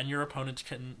 and your opponent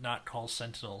cannot call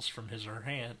Sentinels from his or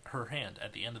her hand.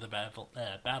 At the end of the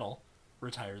battle,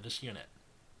 retire this unit.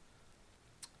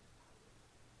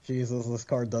 Jesus, this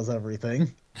card does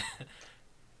everything.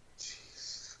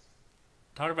 Jeez.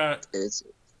 Talk about It's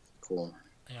cool,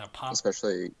 pop.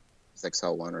 especially with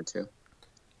Excel 1 or 2.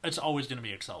 It's always going to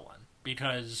be Excel 1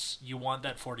 because you want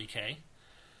that 40k.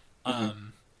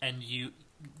 And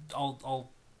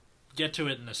I'll get to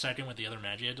it in a second with the other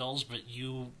Magia dolls, but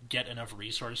you get enough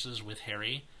resources with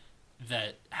Harry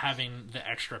that having the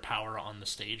extra power on the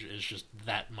stage is just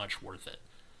that much worth it.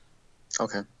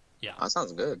 Okay. Yeah. That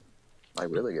sounds good. Like,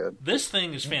 really good. This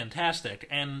thing is fantastic,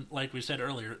 and like we said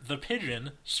earlier, the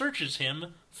pigeon searches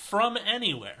him from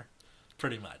anywhere,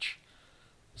 pretty much.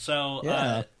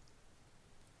 So,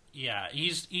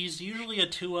 he's usually a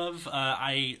 2 of.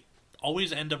 I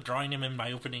always end up drawing him in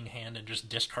my opening hand and just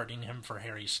discarding him for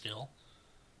Harry's skill.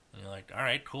 And you're like, all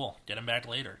right, cool, get him back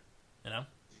later, you know?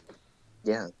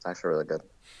 Yeah, it's actually really good.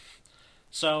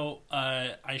 So,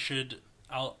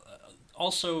 I'll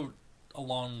also,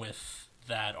 along with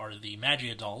that, are the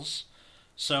Magia dolls.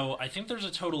 So, I think there's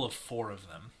a total of 4 of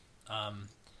them.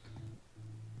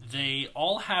 They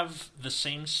all have the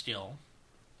same skill.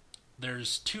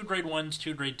 There's 2 grade 1s,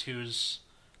 2 grade 2s.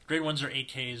 Grade 1s are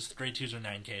 8Ks, grade 2s are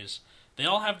 9Ks. They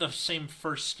all have the same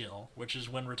first skill, which is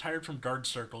when retired from Guard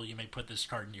Circle, you may put this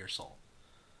card into your soul.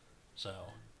 So,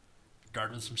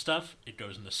 guard with some stuff, it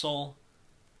goes into soul,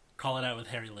 call it out with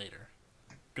Harry later.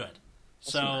 Good.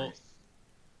 So, nice.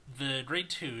 The grade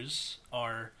 2s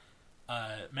are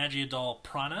Magia Doll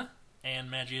Prana and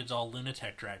Magia Doll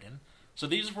Lunatech Dragon. So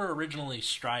these were originally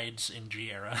strides in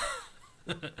G-Era.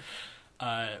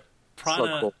 Prana...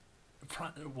 So cool.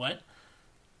 What?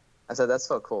 I said, that's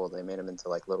so cool. They made them into,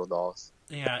 like, little dolls.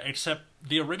 Yeah, except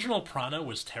the original Prana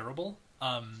was terrible.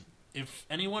 If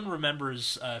anyone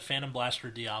remembers Phantom Blaster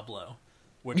Diablo,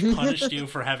 which punished you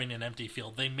for having an empty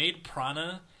field, they made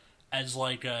Prana as,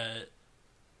 like, a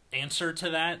answer to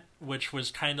that, which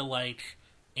was kind of like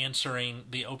answering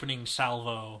the opening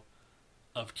salvo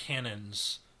of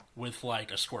cannons with,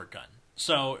 like, a squirt gun.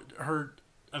 So her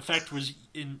effect was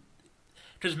in...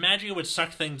 Because Magia would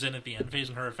suck things in at the end phase,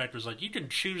 and her effect was like, you can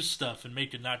choose stuff and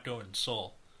make it not go in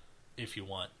soul if you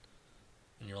want.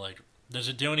 And you're like, does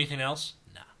it do anything else?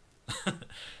 Nah.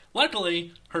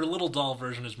 Luckily, her little doll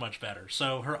version is much better.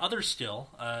 So her other skill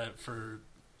for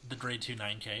the grade 2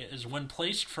 9K is when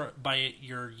placed by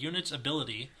your unit's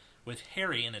ability with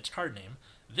Harry in its card name,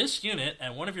 this unit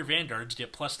and one of your vanguards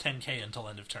get plus 10k until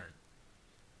end of turn.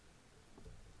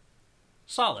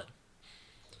 Solid.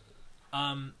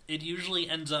 It usually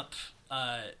ends up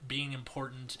being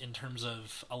important in terms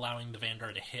of allowing the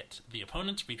Vanguard to hit the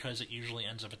opponent, because it usually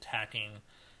ends up attacking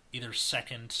either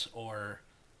second or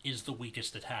is the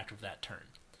weakest attack of that turn.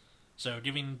 So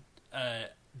giving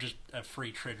just a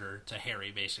free trigger to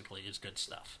Harry, basically, is good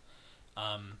stuff.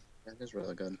 That is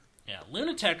really good. Yeah,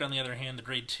 Lunatech, on the other hand, the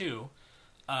grade 2,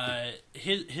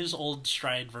 his old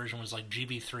stride version was like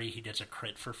GB3, he gets a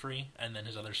crit for free, and then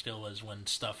his other skill was when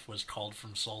stuff was called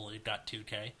from soul, it got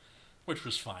 2k, which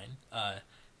was fine.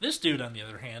 This dude, on the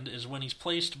other hand, is when he's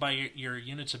placed by your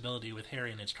unit's ability with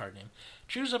Harry in its card name.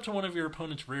 Choose up to one of your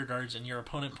opponent's rear guards, and your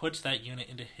opponent puts that unit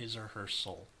into his or her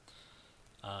soul.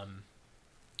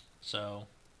 So,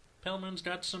 Pale Moon's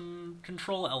got some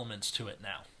control elements to it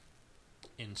now,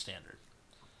 in Standard.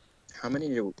 How many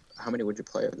would you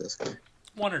play of this guy?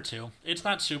 1 or 2. It's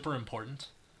not super important.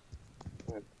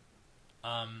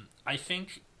 I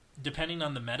think, depending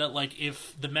on the meta, like,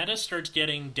 if the meta starts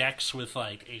getting decks with,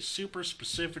 like, a super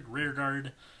specific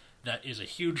rearguard that is a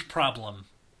huge problem,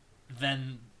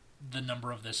 then the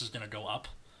number of this is going to go up.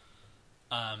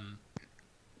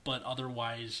 But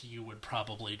otherwise, you would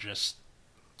probably just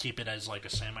keep it as, like, a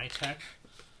semi-tech.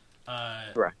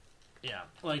 Right. Yeah.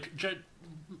 Like,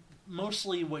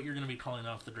 mostly what you're going to be calling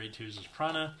off the grade 2s is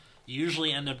Prana. You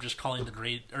usually end up just calling the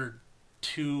grade, or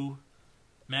 2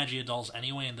 Magia dolls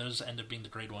anyway, and those end up being the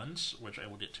grade 1s, which I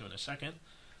will get to in a second.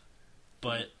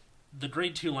 But the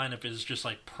grade 2 lineup is just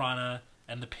like Prana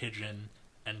and the Pigeon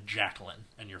and Jacqueline,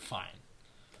 and you're fine.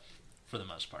 For the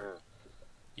most part.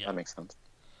 Yeah. That makes sense.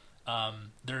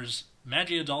 There's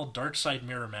Magia doll Darkside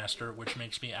Mirror Master, which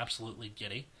makes me absolutely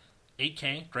giddy.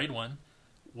 8k, grade 1.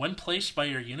 When placed by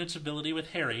your unit's ability with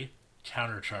Harry,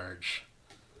 countercharge.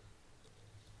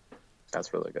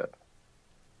 That's really good.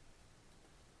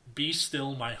 Be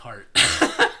Still My Heart.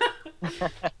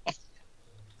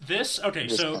 Okay,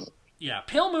 so, yeah,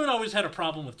 Pale Moon always had a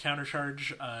problem with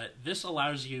countercharge. This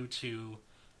allows you to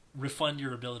refund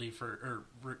your ability or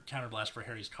counterblast for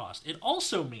Harry's cost. It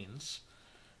also means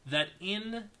that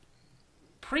in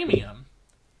Premium,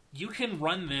 you can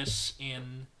run this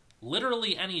in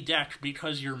literally any deck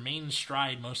because your main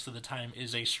stride most of the time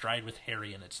is a stride with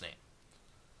Harry in its name.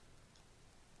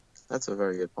 That's a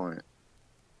very good point.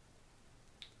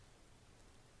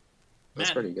 That's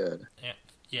Matt, pretty good.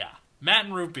 Yeah. Matt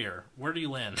and Root Beer, where do you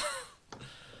land?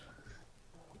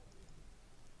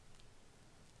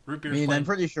 Root Beer's I'm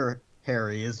pretty sure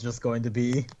Harry is just going to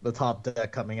be the top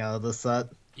deck coming out of this set.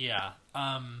 Yeah.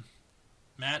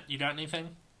 Matt, you got anything?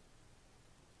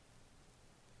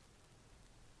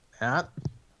 Matt? I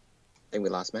think we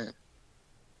lost Matt.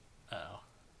 Oh.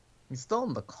 He's still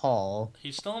on the call.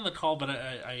 He's still on the call, but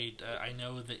I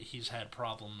know that he's had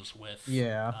problems with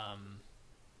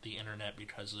the internet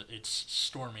because it's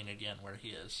storming again where he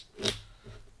is.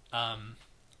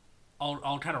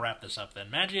 I'll kind of wrap this up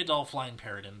then. Magiadol Flying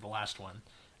Paradin, the last one,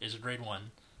 is a grade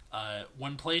 1.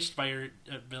 When placed by your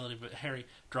ability, but Harry,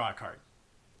 draw a card.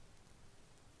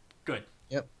 Good.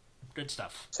 Yep. Good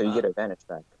stuff. So you get advantage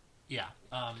back. Yeah.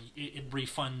 It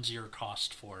refunds your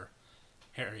cost for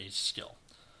Harry's skill.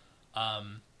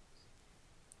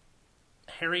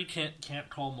 Harry can't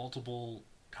call multiple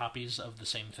copies of the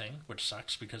same thing, which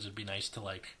sucks because it'd be nice to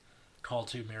like call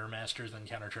 2 Mirror Masters then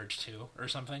countercharge 2 or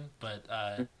something. But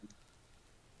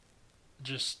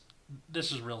just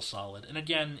this is real solid. And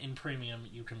again, in Premium,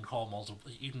 you can call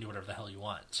multiple. You can do whatever the hell you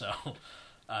want. So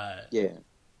yeah,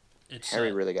 it's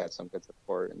Harry really got some good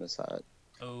support in this set.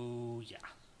 Oh yeah,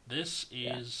 this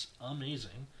is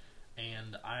amazing,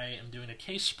 and I am doing a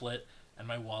case split, and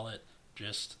my wallet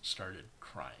just started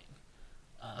crying.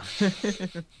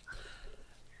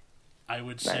 I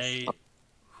would say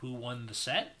who won the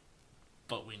set,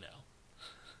 but we know.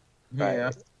 Right.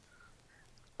 Yeah.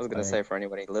 I was going to say, for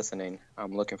anybody listening,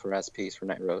 I'm looking for SPs for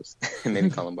Night Rose. Maybe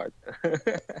Columbard.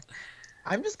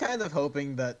 I'm just kind of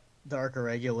hoping that Dark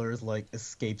Irregulars, like,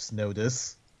 escapes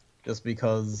notice. Just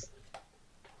because...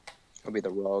 It'll be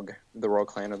the rogue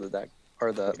clan of the deck.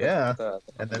 Or the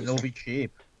and then it'll be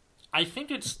cheap. I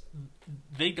think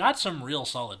they got some real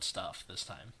solid stuff this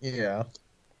time. Yeah.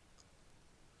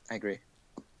 I agree.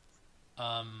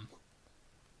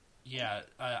 Yeah,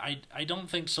 I don't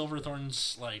think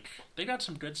Silverthorn's, like, they got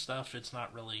some good stuff. It's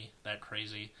not really that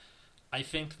crazy. I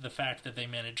think the fact that they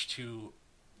managed to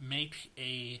make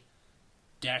a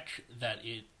deck that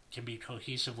it can be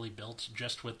cohesively built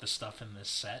just with the stuff in this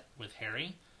set with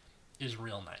Harry is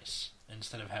real nice.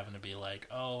 Instead of having to be like,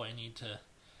 oh, I need to,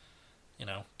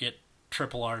 get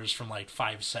triple R's from, like,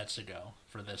 5 sets ago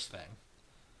for this thing.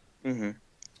 Mm-hmm.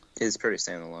 It's pretty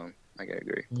standalone. I gotta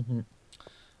agree. Mm-hmm.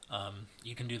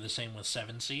 You can do the same with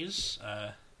 7 Cs.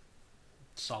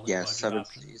 Solid. Yeah, budget 7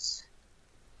 option. Cs.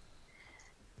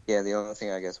 Yeah, the only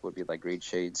thing I guess would be like Greed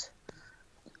Shades.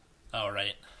 Oh,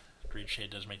 right. Greed Shade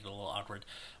does make it a little awkward.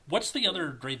 What's the other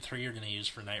grade 3 you're going to use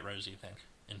for Night Rose, you think,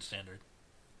 in Standard?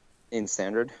 In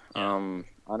Standard? Yeah.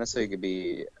 Honestly, it could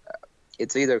be...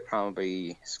 It's either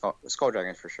probably Skull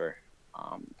Dragon for sure.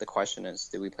 The question is,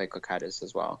 do we play Cocytus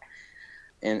as well?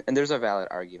 And there's a valid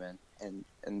argument,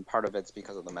 and part of it's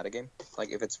because of the metagame.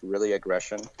 Like, if it's really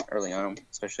aggression early on,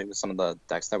 especially with some of the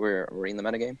decks that were in the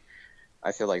metagame,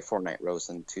 I feel like 4 Night Rose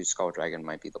and 2 Skull Dragon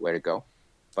might be the way to go.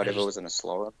 But if it was in a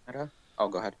slower meta... Oh,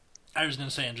 go ahead. I was going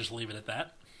to say, and just leave it at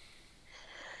that.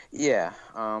 Yeah,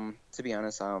 to be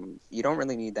honest, you don't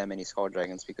really need that many Skull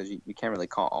Dragons because you can't really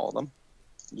call all of them.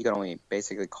 You can only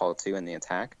basically call 2 in the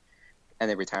attack, and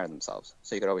they retire themselves.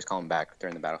 So you could always call them back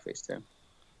during the battle phase too.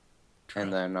 True.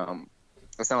 And then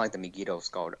it's not like the Megiddo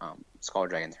Skull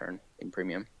Dragon turn in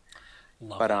Premium.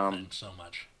 Love but that thing so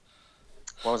much.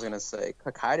 What I was gonna say,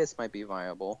 Cocytus might be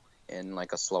viable in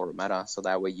like a slower meta, so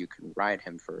that way you can ride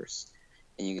him first,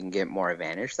 and you can get more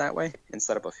advantage that way and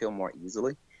set up a field more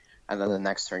easily. And then the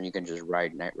next turn you can just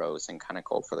ride Night Rose and kind of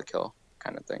go for the kill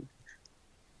kind of thing.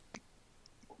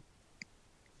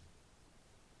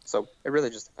 So it really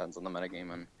just depends on the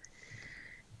metagame, and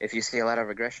if you see a lot of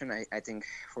aggression, I think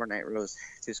 4 Night Rose,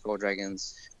 2 Skull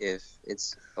Dragons, if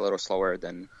it's a little slower,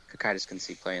 then Cocytus can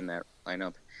see play in that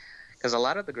lineup. Because a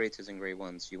lot of the grade 2s and grade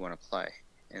 1s you want to play,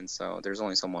 and so there's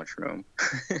only so much room.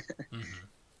 Mm-hmm.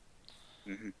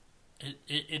 Mm-hmm.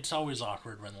 It's always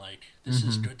awkward when, like, this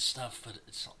is good stuff, but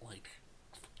it's, like,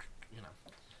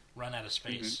 run out of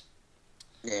space.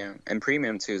 Mm-hmm. Yeah, and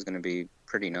Premium, too, is going to be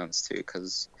pretty nuts, too,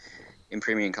 because in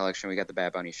Premium Collection, we got the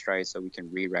Bad Bunny Strike, so we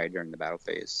can rewrite during the battle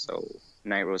phase. So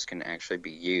Night Rose can actually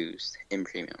be used in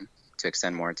Premium to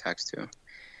extend more attacks, too.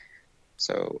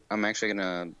 So I'm actually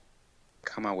gonna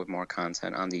come out with more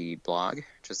content on the blog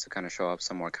just to kind of show up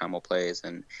some more combo plays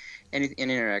and any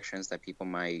interactions that people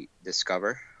might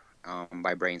discover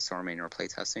by brainstorming or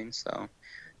playtesting. So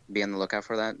be on the lookout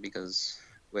for that, because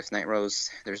with Night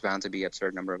Rose, there's bound to be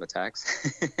absurd number of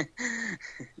attacks.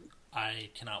 I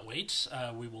cannot wait.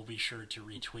 We will be sure to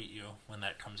retweet you when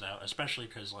that comes out, especially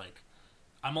because, like,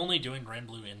 I'm only doing Grand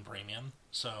Blue in Premium,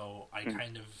 so I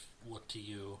kind of look to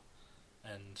you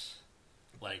and,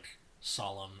 like,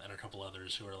 Solemn and a couple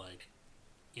others who are, like,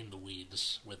 in the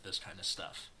weeds with this kind of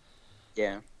stuff.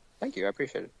 Yeah. Thank you. I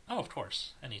appreciate it. Oh, of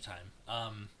course. Anytime.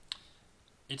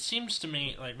 It seems to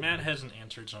me, like, Matt hasn't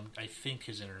answered, so I think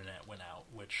his internet went out,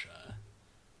 which,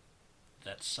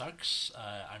 that sucks.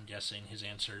 I'm guessing his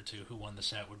answer to who won the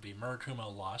set would be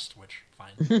Murakumo lost, which,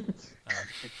 fine.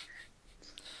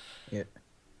 Yeah.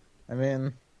 I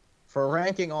mean, for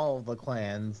ranking all of the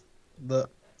clans,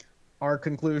 our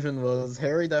conclusion was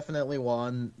Harry definitely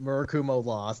won, Murakumo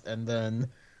lost, and then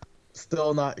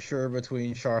still not sure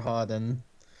between Sharhad and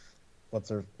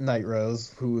Night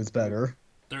Rose, who is better.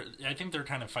 I think they're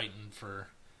kind of fighting for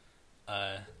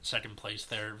second place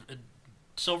there.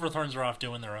 Silverthorns are off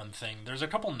doing their own thing. There's a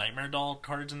couple Nightmare Doll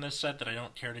cards in this set that I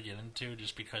don't care to get into,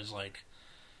 just because, like,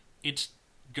 it's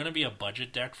gonna be a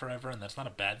budget deck forever, and that's not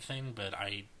a bad thing, but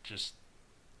I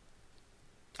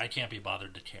can't be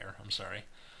bothered to care. I'm sorry.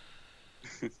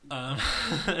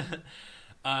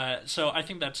 So I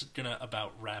think that's gonna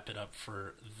about wrap it up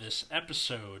for this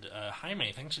episode.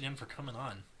 Jaime, thanks again for coming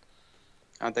on.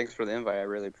 Thanks for the invite. I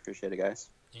really appreciate it, guys.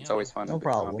 Yeah, it's always fun no to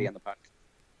problem. be on the podcast.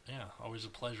 Yeah, always a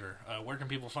pleasure. Where can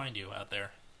people find you out there?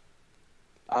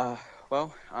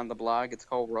 Well, on the blog, it's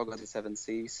called Rogue of the Seven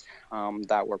Seas,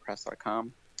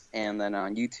 .wordpress.com. And then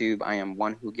on YouTube, I am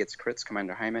One Who Gets Crits,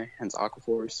 Commander Jaime, hence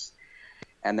Aquaforce.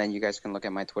 And then you guys can look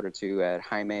at my Twitter, too, at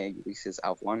Jaime Ulysses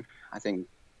Alf1. I think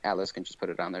Atlas can just put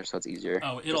it on there so it's easier.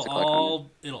 Oh, it'll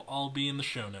all be in the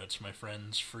show notes, my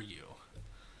friends, for you.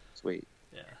 Sweet.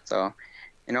 Yeah. So,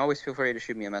 and always feel free to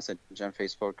shoot me a message on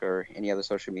Facebook or any other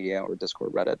social media or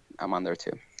Discord, Reddit. I'm on there,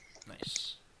 too.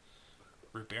 Nice.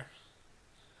 Root beer.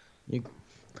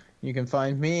 You can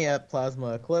find me at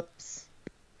Plasma Eclipse.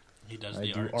 He does I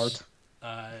the do arts.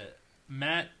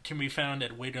 Matt can be found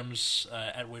at Wiggums,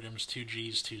 at Wiggums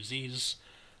 2Gs, 2Zs.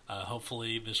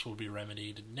 Hopefully this will be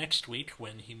remedied next week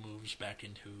when he moves back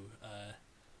into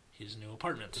his new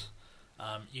apartment.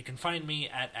 You can find me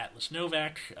at Atlas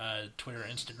Novak, Twitter,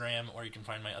 Instagram, or you can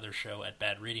find my other show at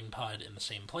Bad Reading Pod in the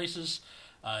same places.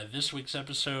 This week's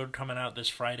episode, coming out this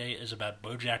Friday, is about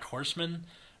BoJack Horseman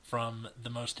from the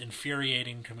most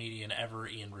infuriating comedian ever,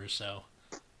 Ian Russo,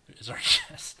 who is our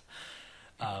guest.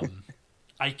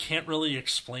 I can't really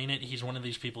explain it. He's one of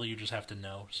these people you just have to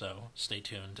know, so stay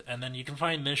tuned. And then you can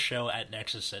find this show at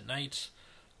Nexus at Night.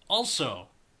 Also,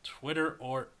 Twitter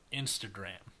or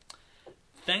Instagram.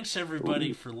 Thanks,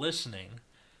 everybody, for listening.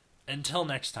 Until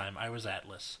next time, I was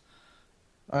Atlas.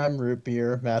 I'm Root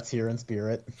Beer. Matt's here in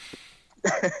spirit.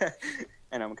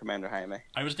 And I'm Commander Jaime.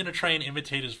 I was going to try and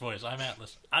imitate his voice. I'm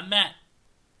Atlas. I'm Matt.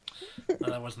 No,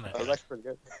 that wasn't that That was good. actually pretty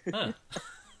good.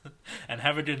 Huh. And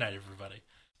have a good night, everybody.